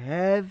 I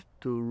have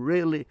to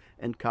really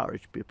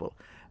encourage people.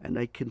 And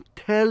I can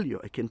tell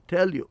you,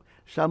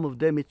 some of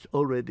them it's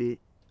already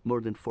more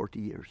than 40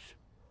 years.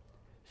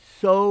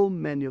 So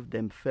many of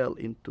them fell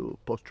into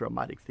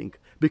post-traumatic thing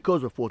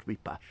because of what we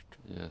passed.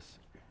 Yes.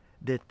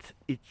 That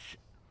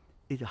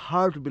it's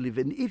hard to believe.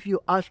 And if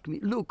you ask me,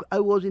 look, I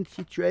was in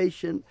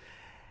situation,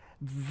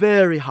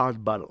 very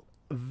hard battle,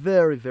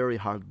 very, very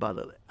hard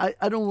battle.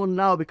 I don't want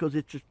now because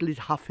it's at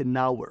least half an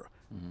hour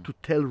to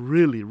tell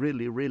really,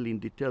 really, really in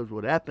details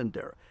what happened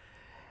there.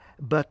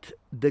 But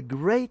the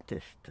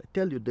greatest, I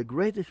tell you, the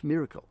greatest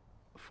miracle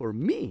for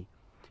me,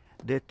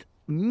 that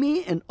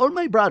me and all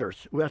my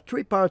brothers, we are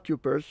 3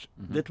 paratroopers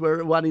that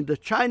were one in the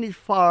Chinese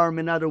farm,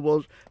 another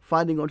was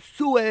fighting on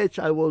Suez.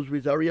 I was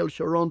with Ariel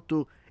Sharon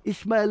to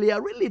Ismailia,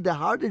 really the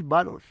hardest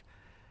battles.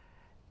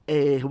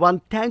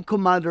 One tank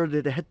commander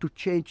that had to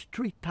change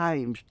 3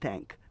 times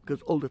tank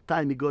because all the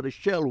time he got a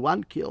shell,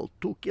 1 killed,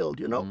 2 killed,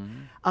 you know.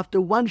 After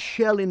 1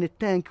 shell in a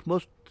tank,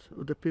 most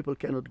of the people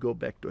cannot go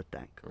back to a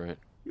tank. Right.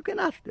 You can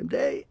ask them.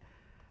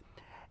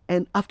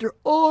 And after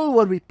all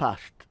what we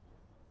passed,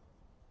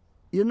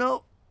 you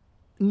know,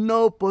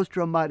 no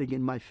post-traumatic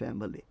in my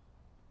family,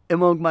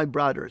 among my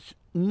brothers,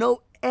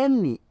 no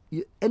any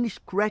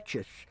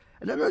scratches.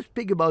 And I don't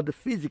speak about the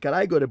physical.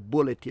 I got a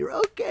bullet here.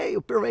 Okay,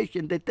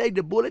 operation. They take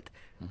the bullet.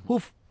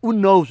 Who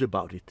knows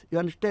about it? You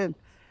understand?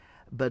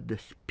 But the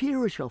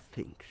spiritual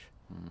things,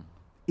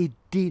 it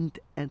didn't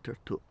enter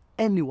to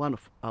any one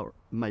of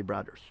my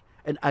brothers.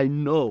 And I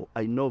know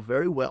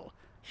very well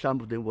some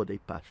of them what they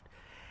passed.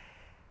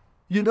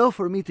 You know,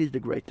 for me it is the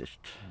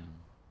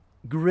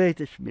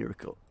greatest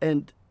miracle.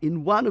 And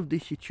in one of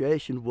these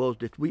situations was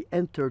that we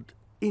entered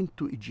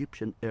into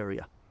Egyptian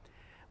area.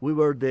 We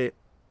were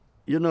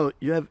you know,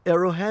 you have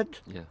Arrowhead,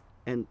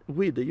 and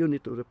we, the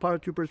unit of the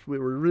paratroopers, we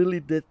were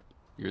really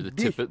You're the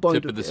tip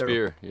of the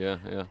spear,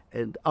 yeah.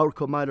 And our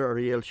commander,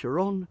 Ariel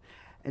Sharon,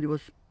 and he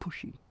was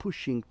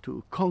pushing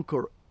to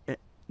conquer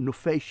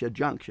Nufeisha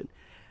Junction,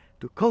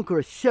 to conquer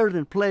a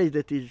certain place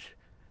that is,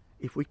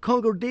 if we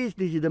conquer this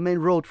is the main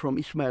road from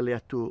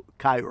Ismailia to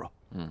Cairo.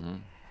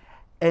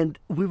 And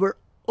we were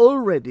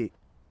already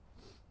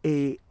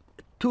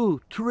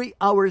 2-3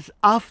 hours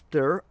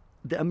after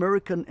the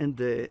American and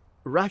the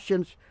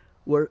Russians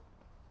were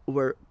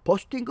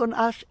posting on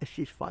us a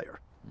ceasefire.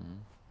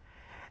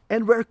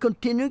 And we're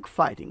continuing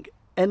fighting.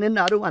 And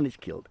another one is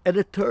killed, and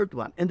the 3rd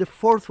one, and the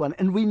 4th one.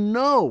 And we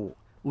know,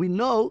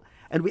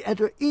 and we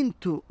enter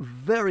into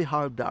very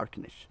hard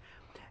darkness.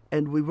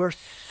 And we were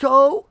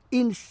so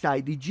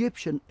inside the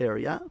Egyptian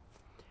area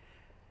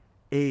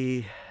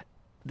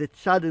that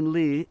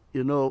suddenly,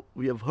 you know,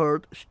 we have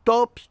heard,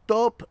 stop,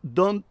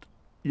 don't,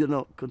 you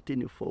know,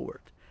 continue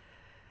forward.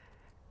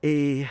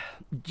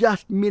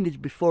 Just minutes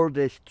before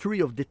this,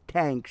 3 of the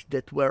tanks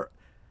that were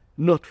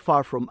not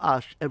far from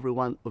us, every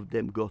one of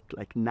them got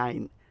like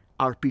 9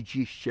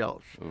 RPG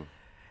shells.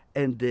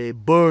 And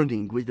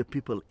burning with the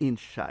people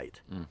inside.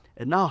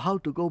 And now how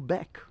to go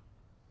back?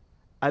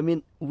 I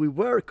mean, we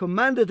were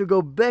commanded to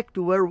go back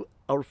to where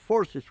our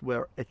forces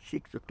were at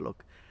 6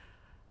 o'clock.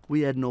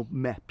 We had no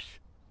maps.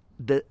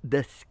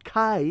 The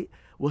sky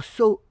was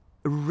so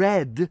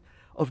red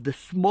of the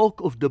smoke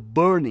of the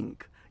burning.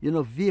 You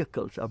know,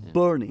 vehicles are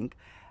burning.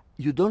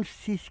 You don't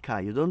see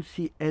sky. You don't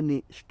see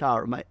any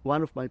star.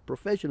 One of my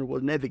professions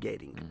was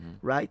navigating,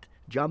 right?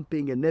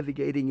 Jumping and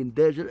navigating in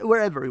desert,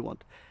 wherever you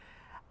want.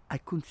 I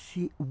couldn't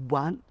see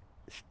 1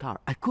 star.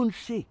 I couldn't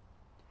see.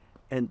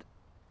 And,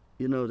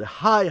 you know, the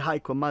high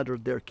commander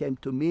there came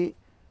to me.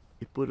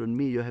 He put on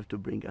me, you have to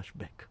bring us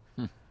back.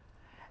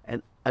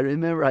 And I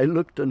remember I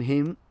looked on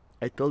him.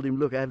 I told him,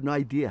 look, I have no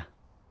idea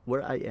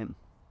where I am.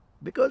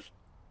 Because,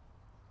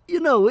 you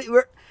know,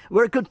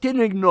 we're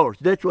continuing north.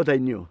 That's what I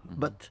knew.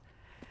 But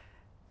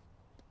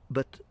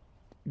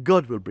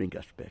God will bring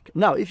us back.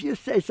 Now, if you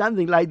say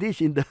something like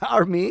this in the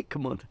army,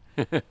 come on,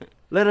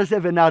 let us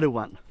have another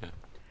one.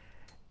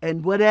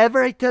 And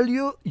whatever I tell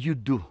you, you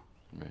do.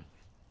 Right.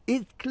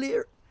 It's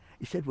clear.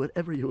 He said,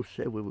 whatever you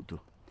say, we will do.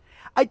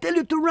 I tell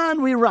you to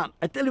run, we run.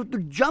 I tell you to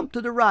jump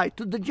to the right,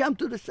 to jump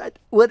to the side.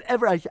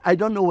 Whatever I say, I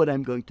don't know what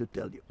I'm going to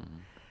tell you.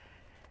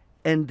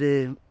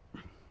 And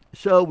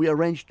so we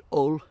arranged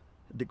all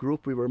the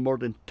group. We were more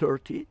than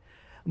 30.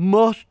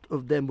 Most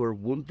of them were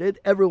wounded.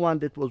 Everyone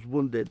that was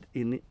wounded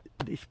in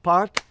this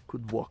part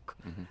could walk.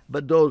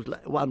 But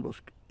one was,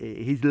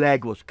 his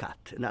leg was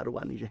cut, another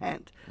one his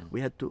hand.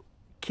 We had to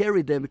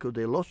carry them because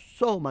they lost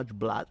so much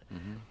blood.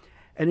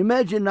 And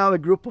imagine now a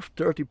group of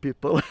 30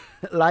 people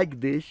like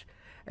this,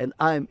 and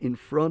I'm in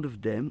front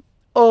of them,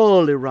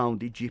 all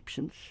around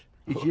Egyptian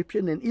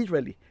and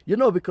Israeli. You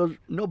know, because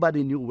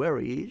nobody knew where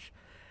he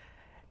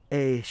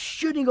is.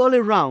 Shooting all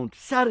around,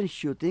 sudden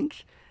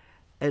shootings.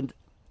 And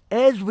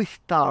as we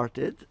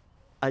started,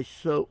 I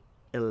saw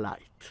a light.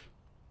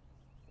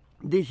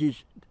 This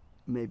is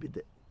maybe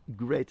the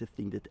greatest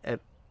thing that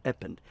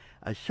happened.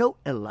 I saw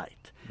a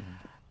light.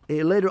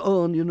 Later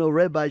on, you know,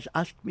 rabbis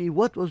asked me,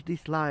 what was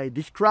this light?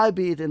 Describe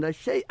it. And I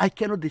say, I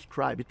cannot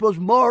describe. It was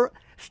more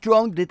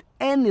strong than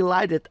any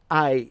light that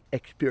I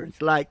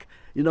experienced. Like,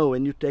 you know,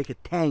 when you take a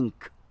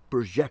tank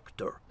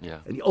projector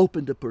and you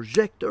open the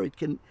projector, it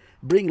can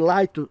bring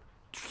light to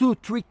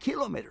 2-3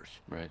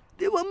 kilometers. Right.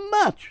 They were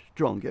much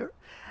stronger.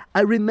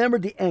 I remember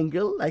the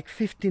angle, like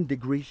 15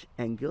 degrees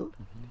angle.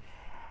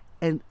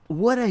 And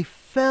what I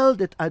felt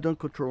that I don't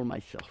control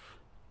myself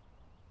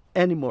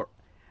anymore.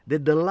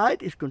 that the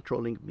light is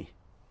controlling me.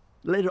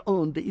 Later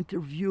on, they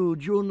interviewed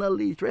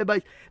journalists,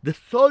 rabbis, the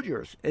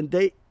soldiers, and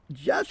they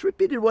just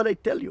repeated what I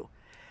tell you.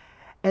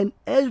 And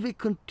as we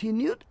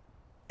continued,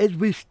 as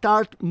we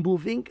start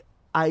moving,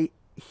 I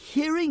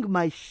hearing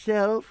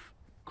myself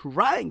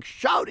crying,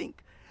 shouting,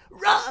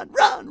 run,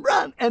 run,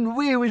 run. And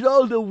we, with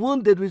all the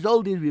wounded, with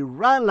all this, we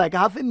ran like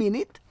half a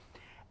minute.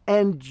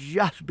 And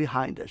just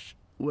behind us,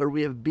 where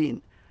we have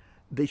been,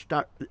 they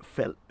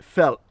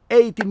fell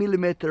 80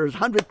 millimeters,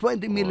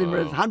 120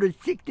 millimeters,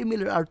 160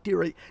 millimeter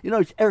artillery. You know,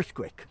 it's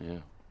earthquake. Yeah.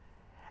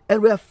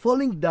 And we are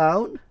falling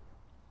down.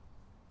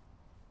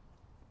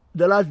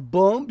 The last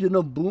bomb, you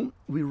know, boom.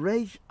 We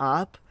raise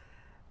up,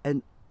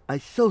 and I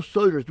saw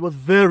soldiers. It was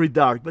very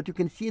dark, but you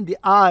can see in the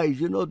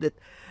eyes, you know, that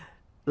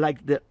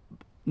like the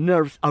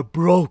nerves are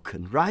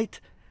broken, right?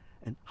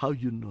 And how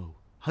you know,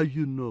 how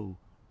you know,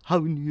 how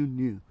you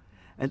knew.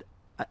 And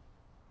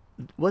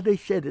what they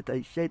said, that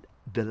I said,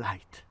 the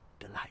light,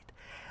 the light.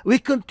 We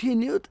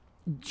continued,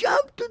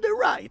 jump to the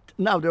right.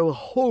 Now there were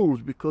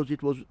holes because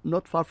it was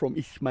not far from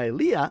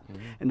Ismailia,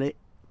 and they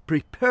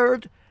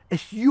prepared a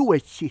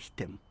sewage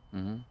system,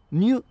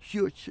 new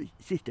sewage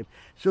system.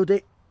 So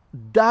they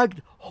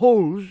dug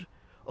holes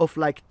of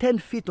like 10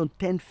 feet on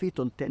 10 feet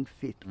on 10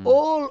 feet,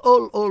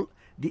 all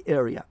the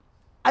area.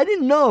 I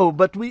didn't know,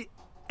 but we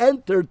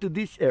entered to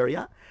this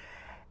area,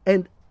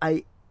 and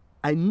I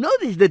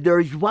noticed that there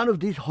is one of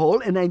these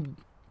holes, and I'm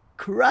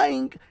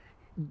crying,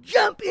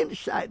 jump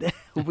inside.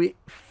 We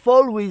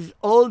fall with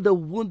all the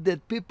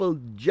wounded people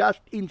just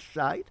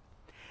inside,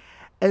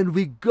 and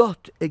we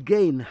got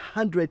again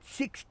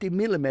 160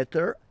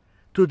 millimeter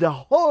to the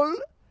hole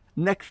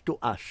next to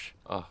us.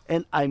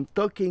 And I'm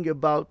talking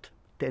about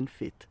 10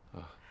 feet.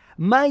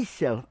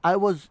 Myself, I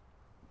was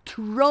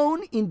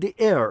thrown in the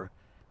air,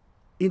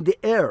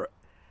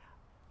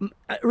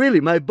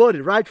 really, my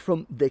body, right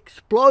from the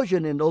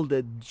explosion and all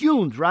the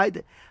dunes,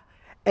 right,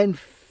 and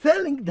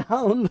falling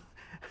down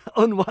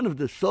on one of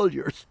the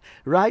soldiers,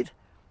 right?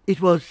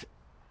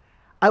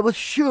 I was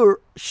sure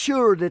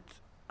that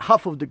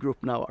half of the group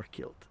now are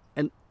killed.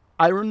 And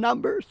iron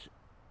numbers,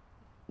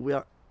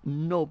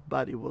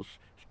 nobody was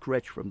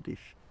scratched from this.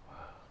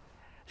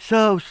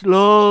 So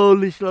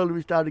slowly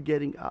we started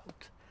getting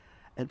out,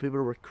 and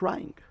people were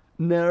crying.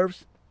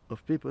 Nerves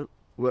of people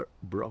were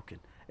broken.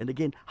 And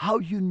again, how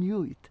you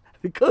knew it?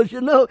 Because,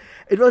 you know,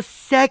 it was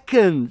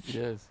seconds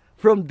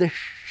from the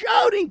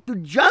shouting to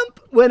jump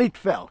when it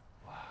fell.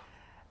 Wow.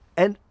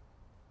 And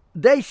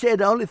they said,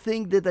 the only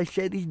thing that I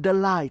said is the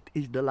light,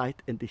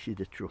 and this is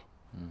the truth.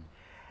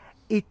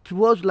 It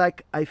was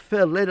like I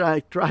felt, later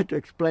I tried to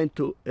explain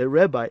to a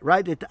rabbi,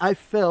 right, that I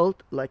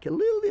felt like a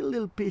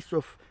little piece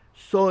of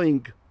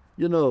sewing,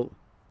 you know,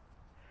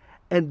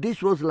 and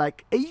this was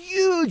like a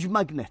huge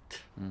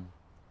magnet.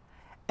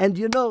 And,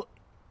 you know,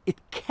 it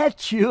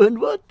catch you, and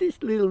what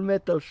this little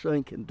metal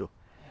sewing can do.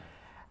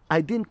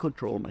 I didn't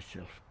control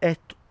myself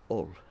at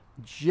all.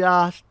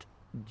 Just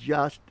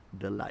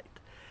the light.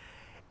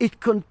 It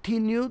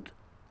continued.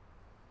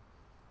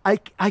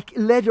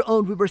 Later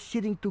on, we were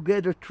sitting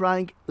together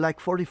trying like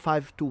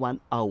 45 to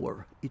 1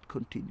 hour. It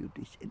continued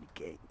this, and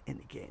again, and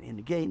again, and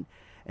again.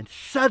 And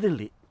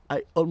suddenly,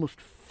 I almost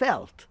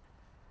felt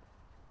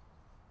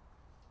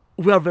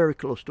we are very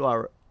close to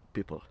our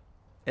people.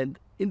 And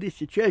in this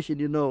situation,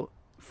 you know,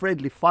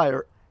 friendly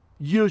fire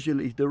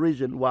usually is the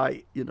reason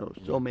why, you know,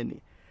 so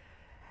many.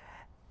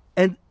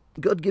 And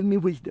God gave me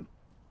wisdom.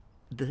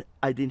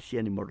 I didn't see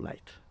any more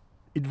light.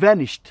 It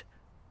vanished.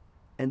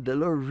 And the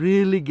Lord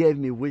really gave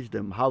me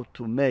wisdom how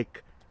to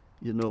make,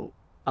 you know,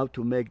 how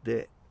to make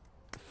the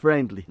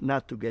friendly,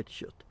 not to get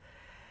shot.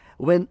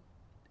 When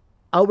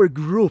our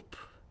group,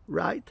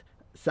 right,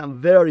 some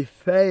very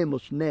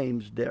famous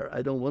names there,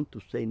 I don't want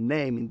to say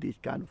name in this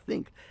kind of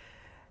thing,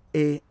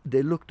 they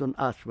looked on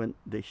us when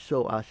they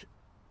saw us.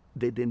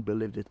 They didn't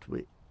believe that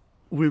we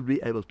will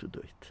be able to do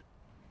it.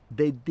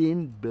 They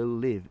didn't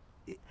believe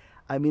it.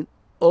 I mean,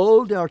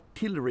 all the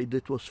artillery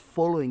that was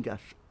following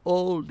us,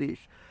 all this,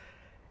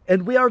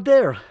 and we are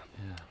there.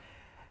 Yeah.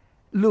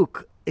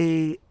 Look,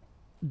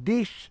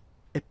 this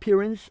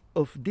appearance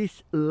of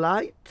this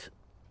light,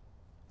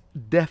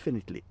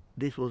 definitely,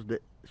 this was the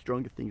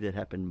strongest thing that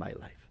happened in my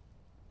life.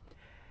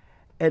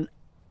 And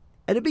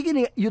at the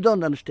beginning, you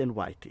don't understand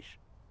why it is.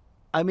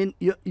 I mean,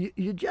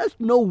 you just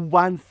know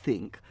one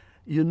thing.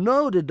 You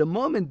know that the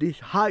moment this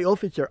high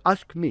officer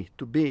asked me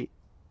to be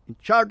in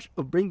charge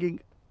of bringing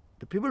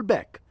the people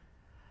back,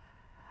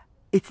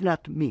 it's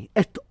not me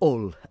at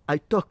all. I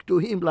talk to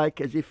him like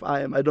as if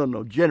I am, I don't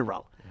know,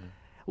 general.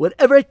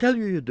 Whatever I tell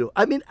you, you do.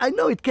 I mean, I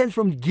know it came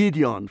from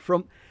Gideon,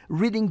 from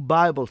reading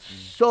Bible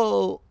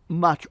so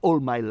much all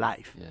my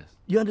life. Yes.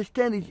 You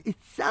understand?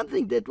 It's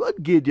something that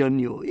what Gideon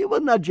knew. He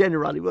was not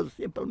general. He was a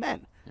simple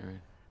man. Right.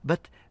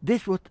 But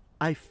this is what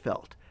I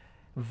felt.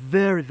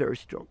 Very, very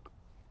strong.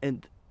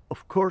 And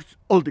of course,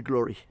 all the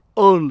glory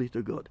only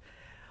to God.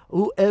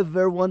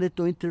 Whoever wanted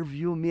to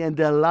interview me, and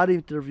there are a lot of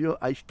interviews,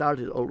 I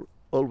started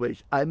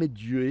always, I'm a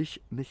Jewish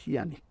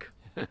Messianic.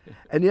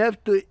 And you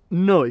have to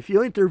know, if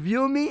you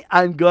interview me,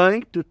 I'm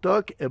going to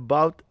talk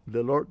about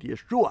the Lord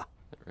Yeshua.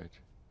 right.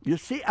 You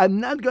see, I'm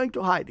not going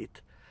to hide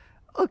it.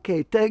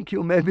 Okay, thank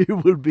you. Maybe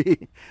we'll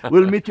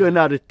meet you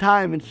another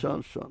time, and so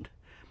on, so on.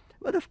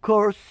 But of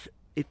course,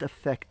 it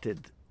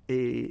affected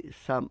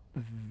some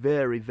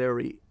very,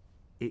 very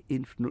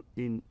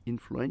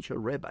influential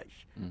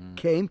rabbis.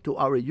 Came to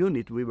our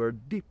unit. We were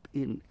deep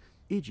in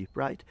Egypt,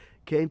 right?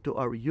 Came to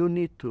our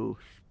unit to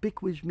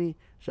speak with me.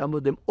 Some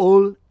of them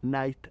all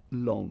night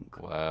long.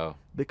 Wow.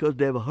 Because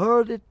they've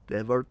heard it.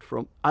 They've heard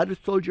from other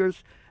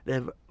soldiers. They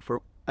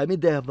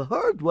have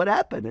heard what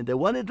happened, and they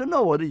wanted to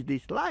know what is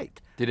this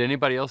light. Did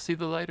anybody else see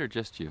the light, or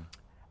just you?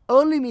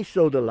 Only me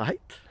saw the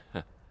light.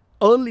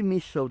 Only me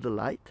saw the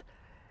light.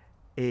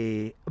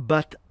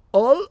 But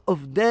all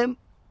of them,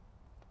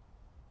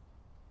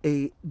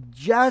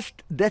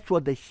 just that's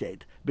what they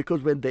said.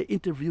 Because when they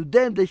interviewed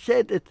them, they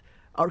said that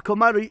our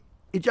commander,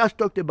 he just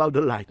talked about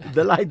the light,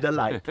 the light, the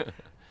light.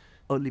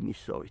 Only me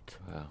saw it.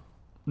 Wow.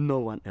 No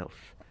one else.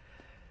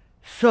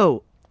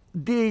 So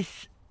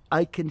this,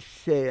 I can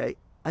say,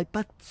 I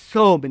passed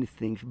so many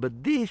things,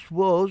 but this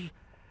was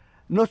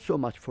not so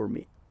much for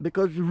me,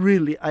 because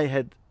really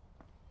I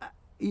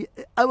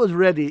was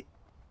ready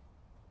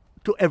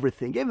to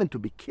everything, even to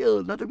be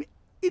killed.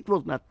 It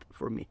was not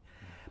for me.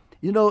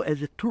 You know,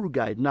 as a tour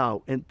guide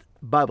now and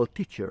Bible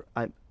teacher,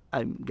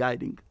 I'm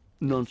guiding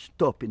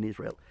non-stop in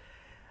Israel.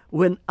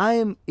 When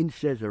I'm in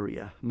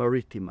Caesarea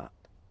Maritima,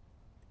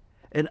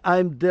 and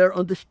I'm there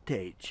on the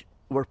stage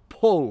where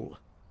Paul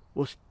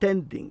was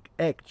standing,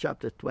 Acts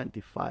chapter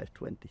 25,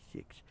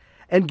 26,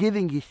 and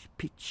giving his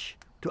speech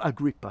to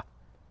Agrippa,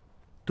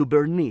 to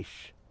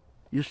Bernice,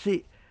 you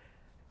see,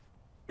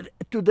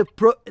 to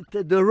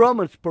the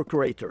Roman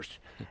procurators,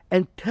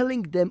 and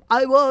telling them,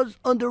 I was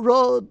on the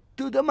road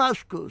to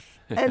Damascus,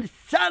 and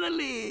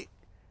suddenly,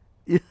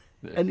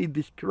 and he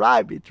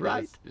described it,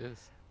 right?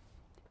 Yes.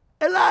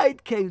 A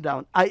light came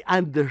down. I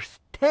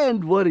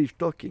understand what he's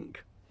talking.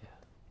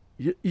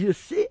 You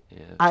see,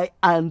 Yes. I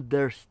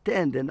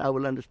understand, and I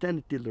will understand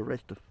it till the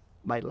rest of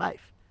my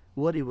life,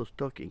 what he was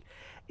talking.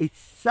 It's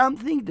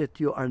something that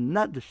you are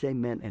not the same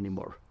man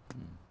anymore.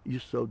 You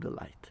saw the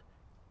light,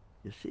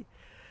 you see.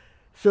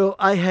 So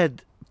I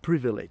had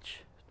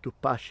privilege to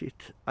pass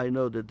it. I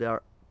know that there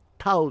are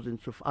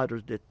thousands of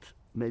others that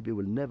maybe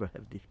will never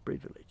have this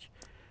privilege.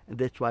 And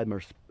that's why my,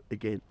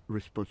 again,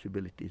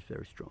 responsibility is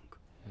very strong.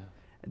 Yeah.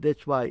 And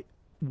that's why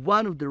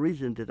one of the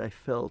reasons that I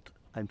felt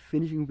I'm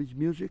finishing with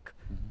music,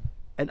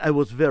 and I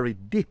was very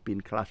deep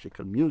in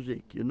classical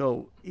music, you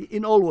know,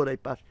 in all what I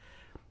passed.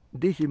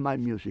 This is my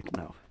music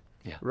now,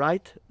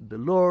 right? The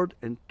Lord,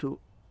 and to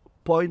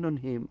point on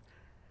Him.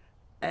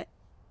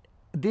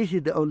 This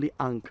is the only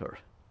anchor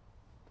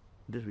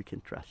that we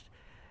can trust.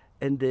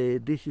 And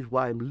this is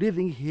why I'm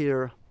living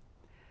here,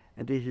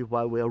 and this is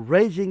why we are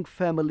raising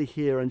family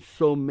here, and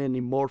so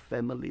many more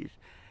families,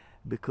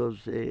 because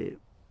He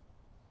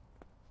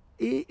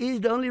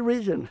is the only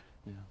reason,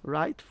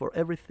 right, for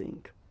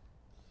everything.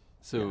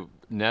 So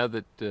now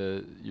that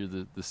you're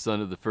the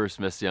son of the first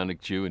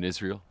Messianic Jew in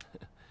Israel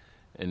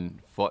and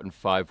fought in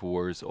 5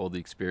 wars, all the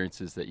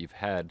experiences that you've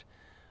had,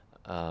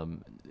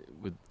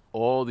 with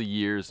all the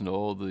years and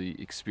all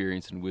the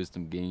experience and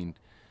wisdom gained,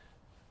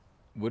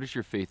 what does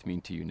your faith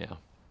mean to you now?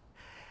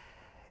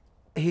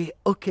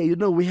 Okay, you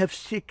know, we have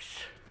 6,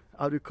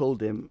 how do you call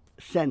them,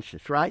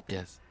 senses, right?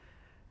 Yes.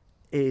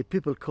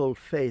 People call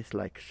faith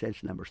like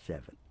sense number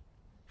 7.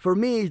 For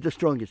me, it's the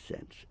strongest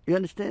sense. You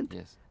understand?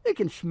 Yes. You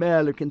can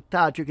smell, you can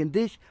touch, you can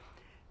this.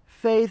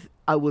 Faith,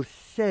 I will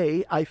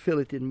say, I feel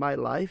it in my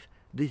life.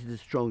 This is the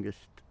strongest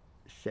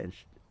sense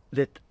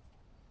that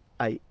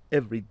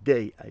every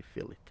day I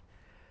feel it.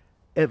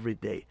 Every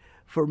day.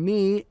 For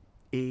me,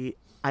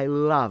 I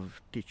love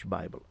teach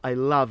Bible. I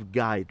love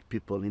guide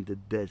people in the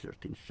desert,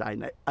 in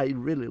Sinai. I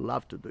really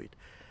love to do it.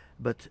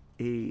 But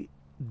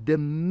the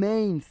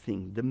main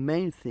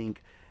thing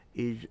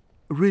is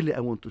really I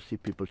want to see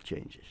people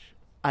changes.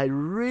 I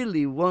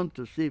really want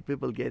to see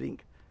people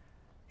getting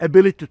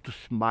ability to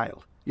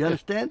smile. You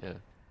understand? Yeah.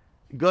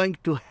 Going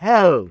to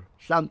hell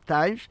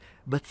sometimes,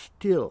 but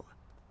still.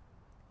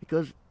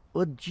 Because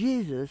what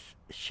Jesus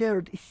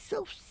shared is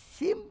so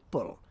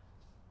simple.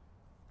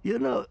 You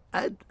know,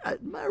 I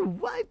admire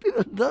why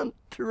people don't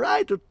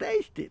try to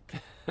taste it.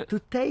 To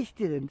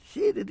taste it and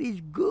see that it's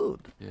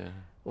good. Yeah.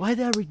 Why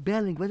they are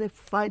rebelling, why they're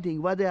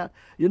fighting, why they are,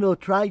 you know,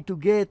 trying to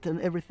get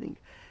and everything.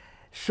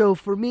 So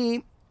for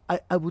me,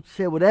 I would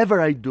say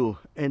whatever I do,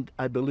 and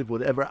I believe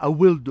whatever I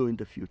will do in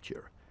the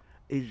future,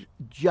 is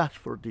just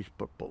for this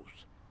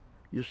purpose.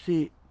 You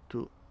see,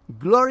 to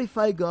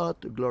glorify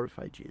God, to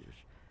glorify Jesus.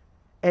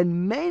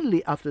 And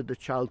mainly after the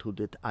childhood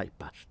that I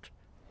passed.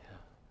 Yeah.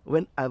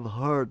 When I've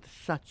heard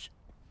such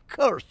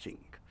cursing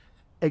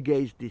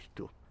against these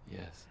two.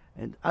 Yes.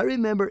 And I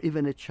remember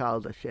even a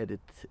child, I said it,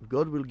 if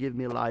God will give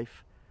me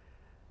life,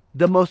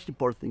 the most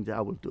important thing that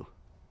I will do,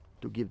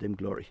 to give them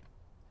glory.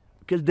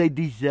 Because they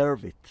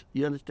deserve it.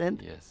 You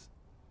understand? Yes.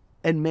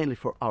 And mainly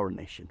for our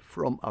nation,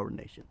 from our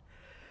nation.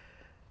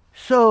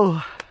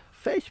 So,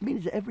 faith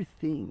means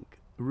everything,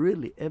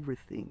 really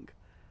everything.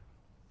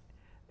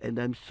 And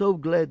I'm so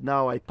glad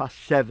now I passed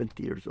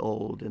 70 years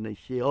old and I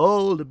see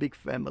all the big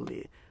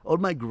family, all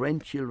my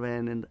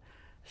grandchildren, and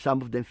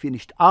some of them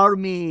finished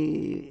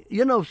army,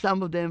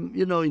 some of them,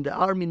 in the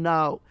army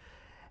now.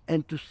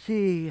 And to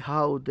see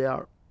how they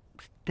are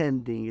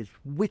standing is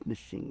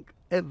witnessing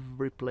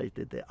every place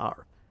that they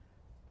are.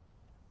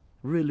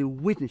 Really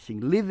witnessing,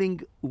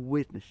 living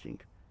witnessing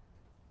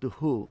to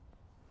who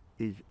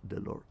is the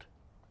Lord.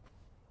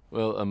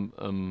 Well,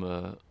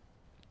 I'm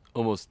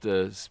almost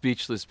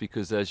speechless,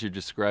 because as you're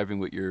describing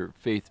what your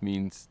faith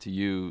means to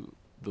you,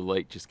 the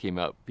light just came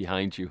out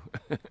behind you.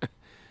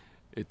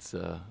 It's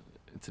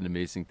an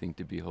amazing thing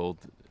to behold,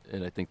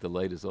 and I think the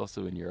light is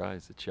also in your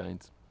eyes. It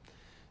shines.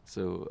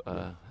 So,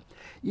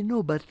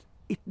 but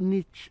it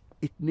needs.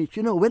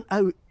 When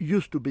I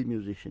used to be a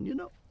musician,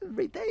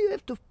 every day you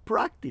have to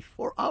practice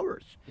 4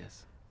 hours.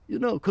 yes,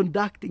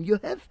 Conducting. You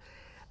have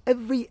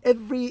every.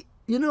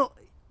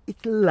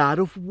 It's a lot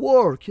of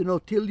work.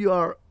 Till you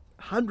are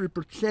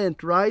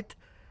 100%, right?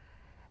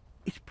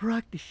 It's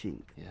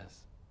practicing.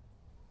 yes,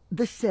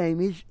 The same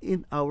is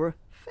in our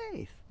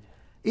faith.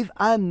 Yeah. If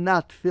I'm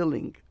not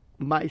feeling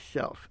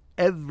myself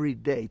every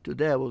day,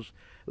 today I was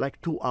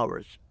like 2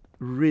 hours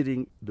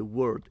reading the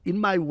Word in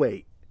my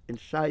way and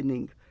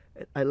signing.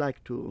 I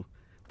like to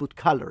put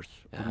colors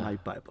on my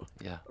Bible,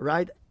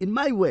 right? In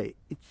my way,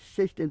 it's a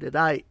system that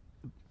I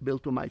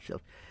built to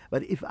myself.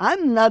 But if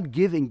I'm not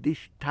giving this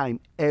time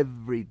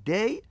every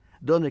day,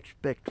 don't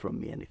expect from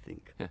me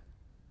anything.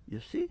 You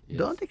see? Yes.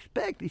 Don't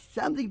expect. It's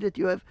something that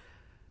you have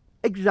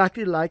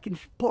exactly like in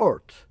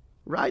sport,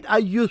 right? I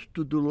used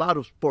to do a lot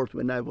of sport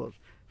when I was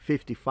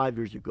 55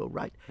 years ago,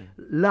 right? A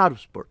lot of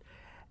sport.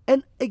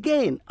 And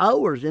again,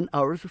 hours and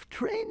hours of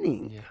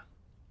training. yeah,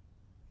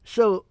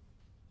 So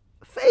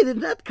faith is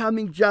not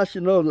coming just,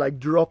 like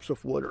drops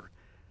of water.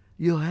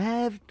 You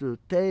have to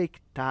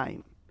take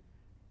time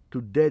to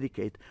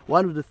dedicate.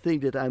 One of the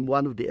things that I'm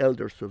one of the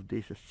elders of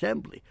this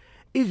assembly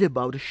is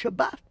about the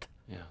Shabbat.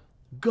 yeah,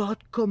 God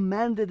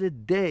commanded a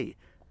day,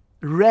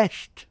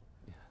 rest,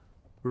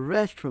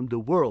 rest from the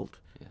world.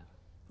 yeah,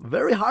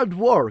 Very hard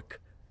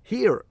work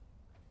here,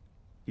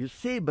 you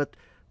see, but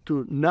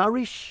to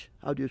nourish,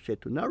 how do you say,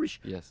 to nourish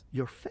yes,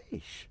 your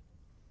faith.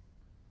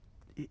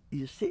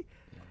 You see?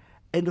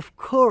 And of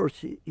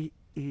course,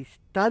 he's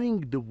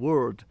studying the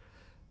word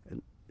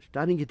and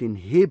studying it in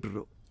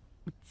Hebrew.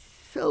 It's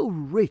so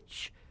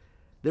rich.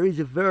 There is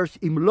a verse,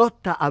 Im lo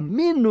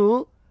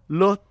ta'aminu,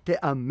 lo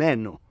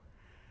te'amenu.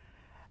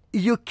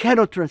 You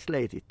cannot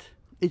translate it.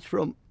 It's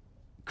from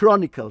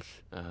Chronicles,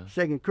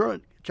 Second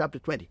chapter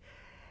 20.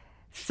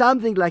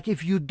 Something like,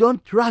 if you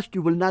don't trust,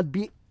 you will not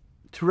be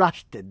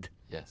trusted.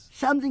 yes,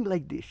 Something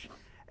like this.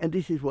 And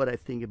this is what I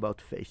think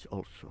about faith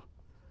also.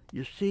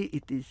 You see,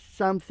 it is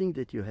something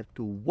that you have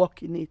to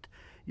walk in it,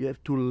 you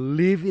have to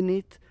live in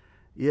it,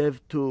 you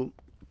have to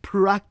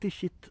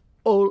practice it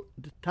all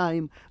the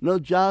time,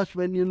 not just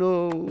when,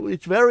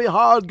 it's very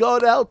hard,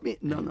 God help me.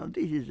 No,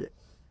 this is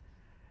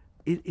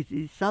it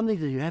is something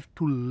that you have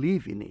to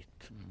live in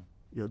it,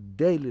 your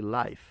daily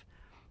life.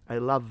 I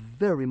love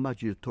very much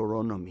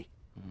Deuteronomy,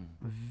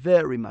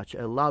 very much.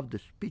 I love the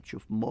speech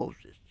of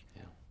Moses,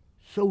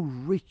 so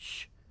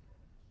rich.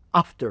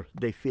 After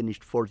they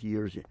finished 40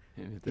 years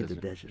in the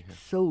desert.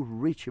 So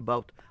rich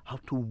about how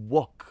to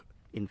walk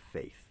in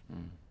faith.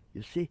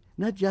 You see,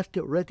 not just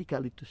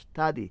theoretically to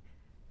study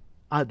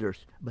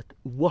others, but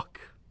walk.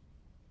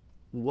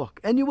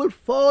 Walk. And you will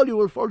fall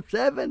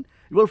 7,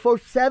 you will fall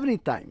 70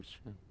 times.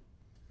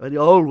 But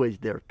you're always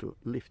there to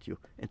lift you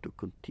and to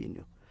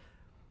continue.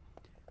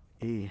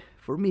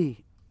 For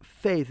me,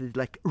 faith is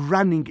like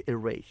running a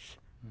race.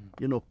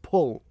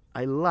 Paul,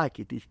 I like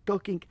it. He's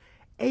talking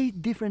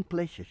 8 different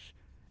places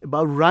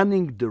about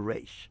running the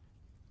race.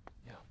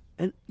 yeah,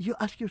 And you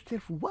ask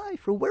yourself, why?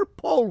 From where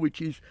Paul,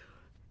 which is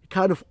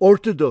kind of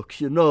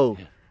orthodox,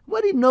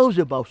 what he knows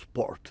about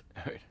sport.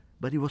 right,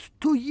 But he was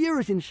 2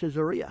 years in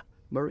Caesarea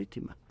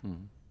Maritima,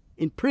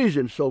 in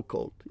prison,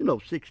 so-called,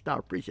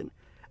 6-star prison.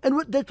 And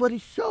that's what he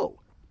saw.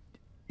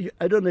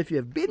 I don't know if you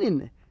have been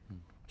in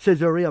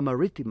Caesarea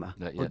Maritima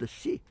or the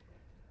sea.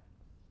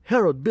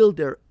 Herod built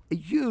there a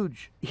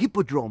huge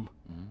hippodrome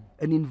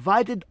and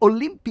invited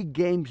Olympic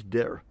Games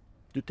there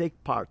to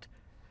take part.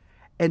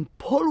 And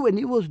Paul, when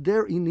he was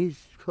there in his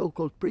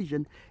so-called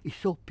prison, he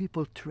saw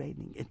people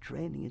training and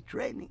training and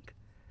training.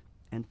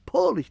 And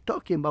Paul is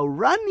talking about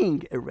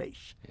running a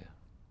race. yeah,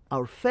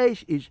 Our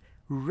faith is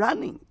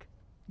running.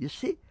 You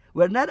see?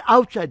 We're not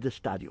outside the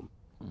stadium.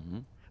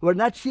 We're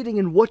not sitting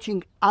and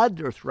watching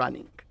others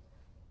running.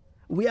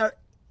 We are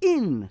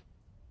in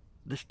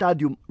the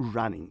stadium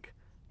running.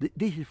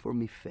 This is for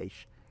me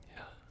faith.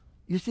 yeah,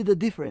 You see the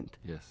difference?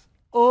 yes,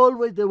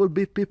 Always there will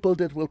be people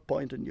that will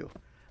point on you.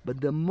 But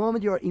the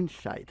moment you are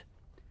inside,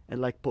 and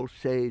like Paul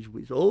says,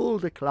 with all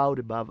the cloud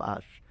above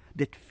us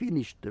that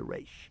finished the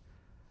race,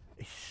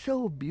 it's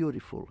so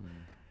beautiful.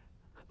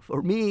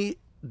 For me,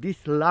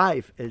 this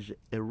life as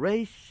a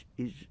race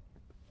is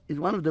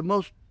one of the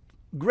most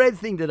great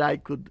things that I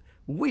could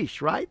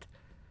wish, right?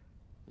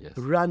 yes,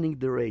 Running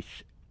the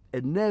race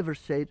and never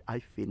said, I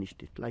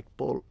finished it. Like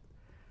Paul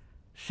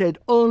said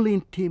only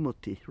in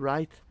Timothy,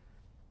 right?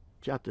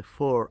 Chapter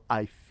 4,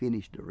 I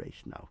finished the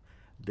race now.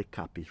 The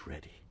cup is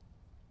ready.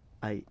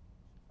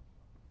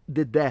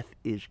 The death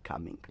is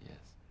coming. Yes.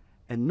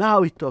 And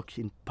now he talks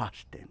in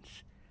past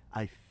tense.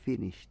 I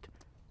finished.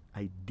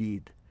 I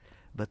did.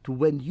 But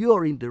when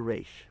you're in the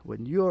race,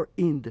 when you're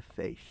in the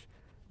face,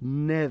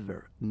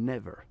 never,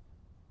 never,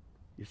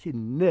 you see,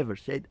 never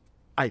said,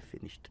 I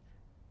finished.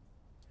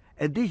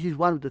 And this is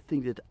one of the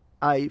things that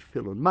I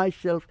feel on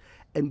myself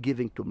and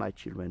giving to my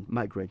children,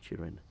 my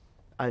grandchildren.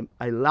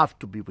 I love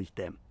to be with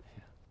them,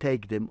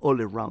 take them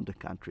all around the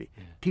country,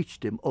 teach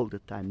them all the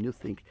time new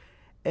things,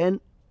 and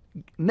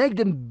make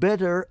them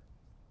better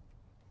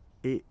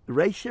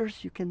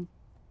racers, you can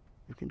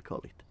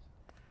call it.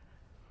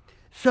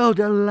 So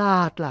there are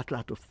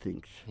lot of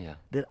things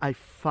that I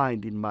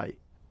find in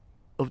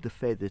of the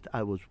faith that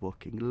I was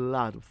walking, a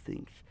lot of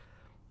things.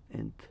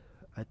 And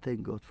I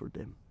thank God for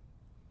them.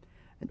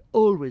 And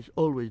always,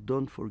 always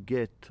don't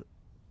forget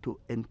to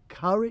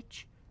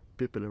encourage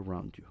people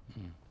around you.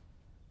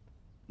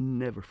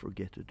 Never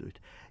forget to do it.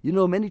 You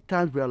know, many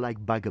times we are like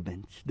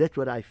vagabonds. That's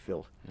what I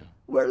feel. Yeah.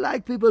 We're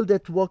like people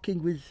that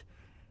walking with,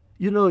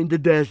 you know, in the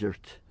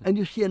desert. And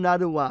you see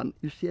another one,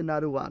 you see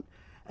another one.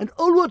 And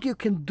all what you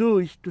can do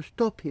is to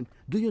stop him.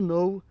 Do you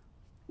know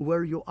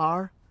where you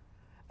are?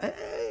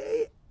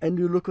 And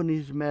you look on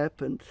his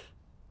map, and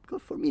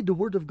because for me the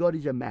Word of God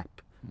is a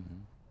map.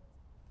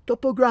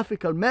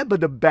 Topographical map,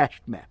 but the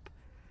best map.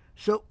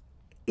 So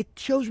it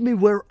shows me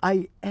where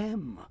I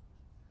am.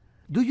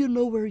 Do you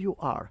know where you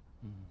are?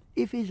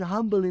 If he's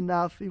humble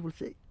enough, he will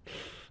say,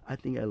 I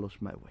think I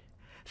lost my way.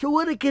 So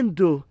what I can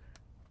do,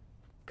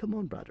 come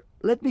on, brother,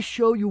 let me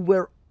show you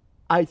where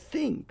I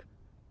think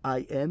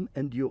I am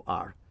and you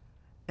are.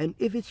 And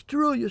if it's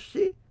true, you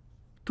see,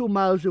 2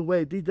 miles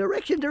away, this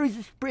direction, there is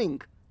a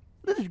spring.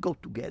 Let us go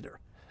together.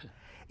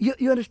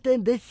 You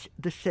understand this,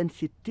 the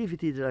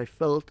sensitivity that I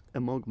felt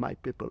among my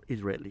people,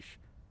 Israelis.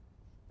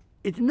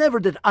 It's never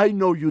that I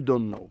know you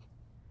don't know.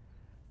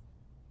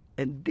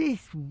 And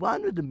this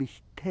one of the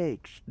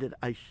mistakes that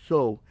I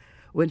saw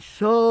when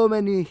so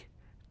many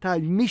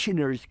times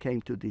missionaries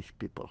came to these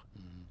people,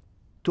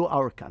 to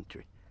our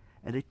country.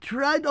 And they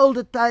tried all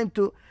the time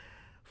to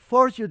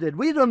force you that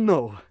we don't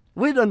know,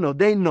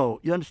 they know.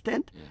 You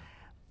understand? Yeah.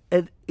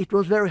 And it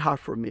was very hard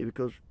for me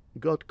because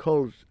God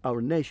calls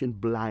our nation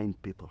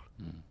blind people.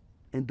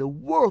 And the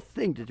worst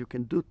thing that you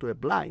can do to a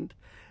blind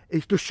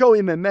is to show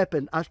him a map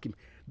and ask him,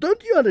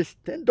 don't you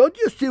understand? Don't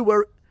you see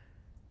where,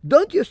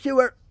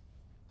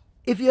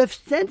 if you have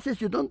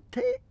senses, you don't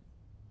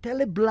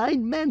tell a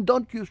blind man,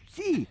 don't you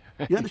see?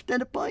 You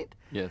understand the point?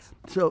 Yes.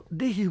 So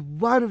this is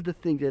one of the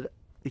things that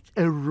it's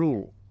a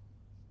rule.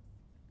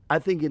 I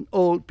think in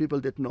all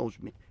people that knows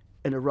me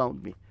and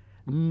around me,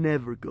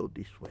 never go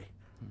this way.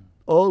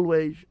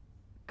 Always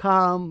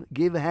come,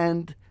 give a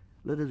hand,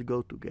 let us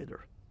go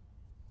together.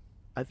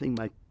 I think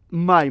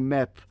my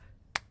map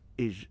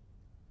is,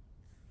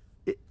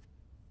 it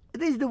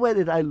is the way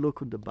that I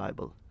look on the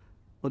Bible,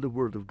 on the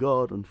Word of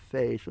God, on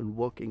faith, on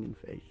walking in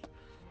faith.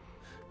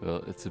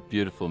 Well, it's a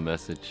beautiful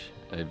message.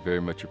 I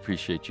very much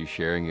appreciate you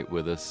sharing it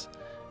with us,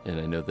 and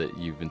I know that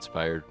you've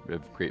inspired a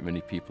great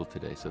many people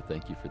today, so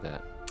thank you for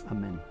that.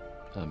 Amen.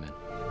 Amen.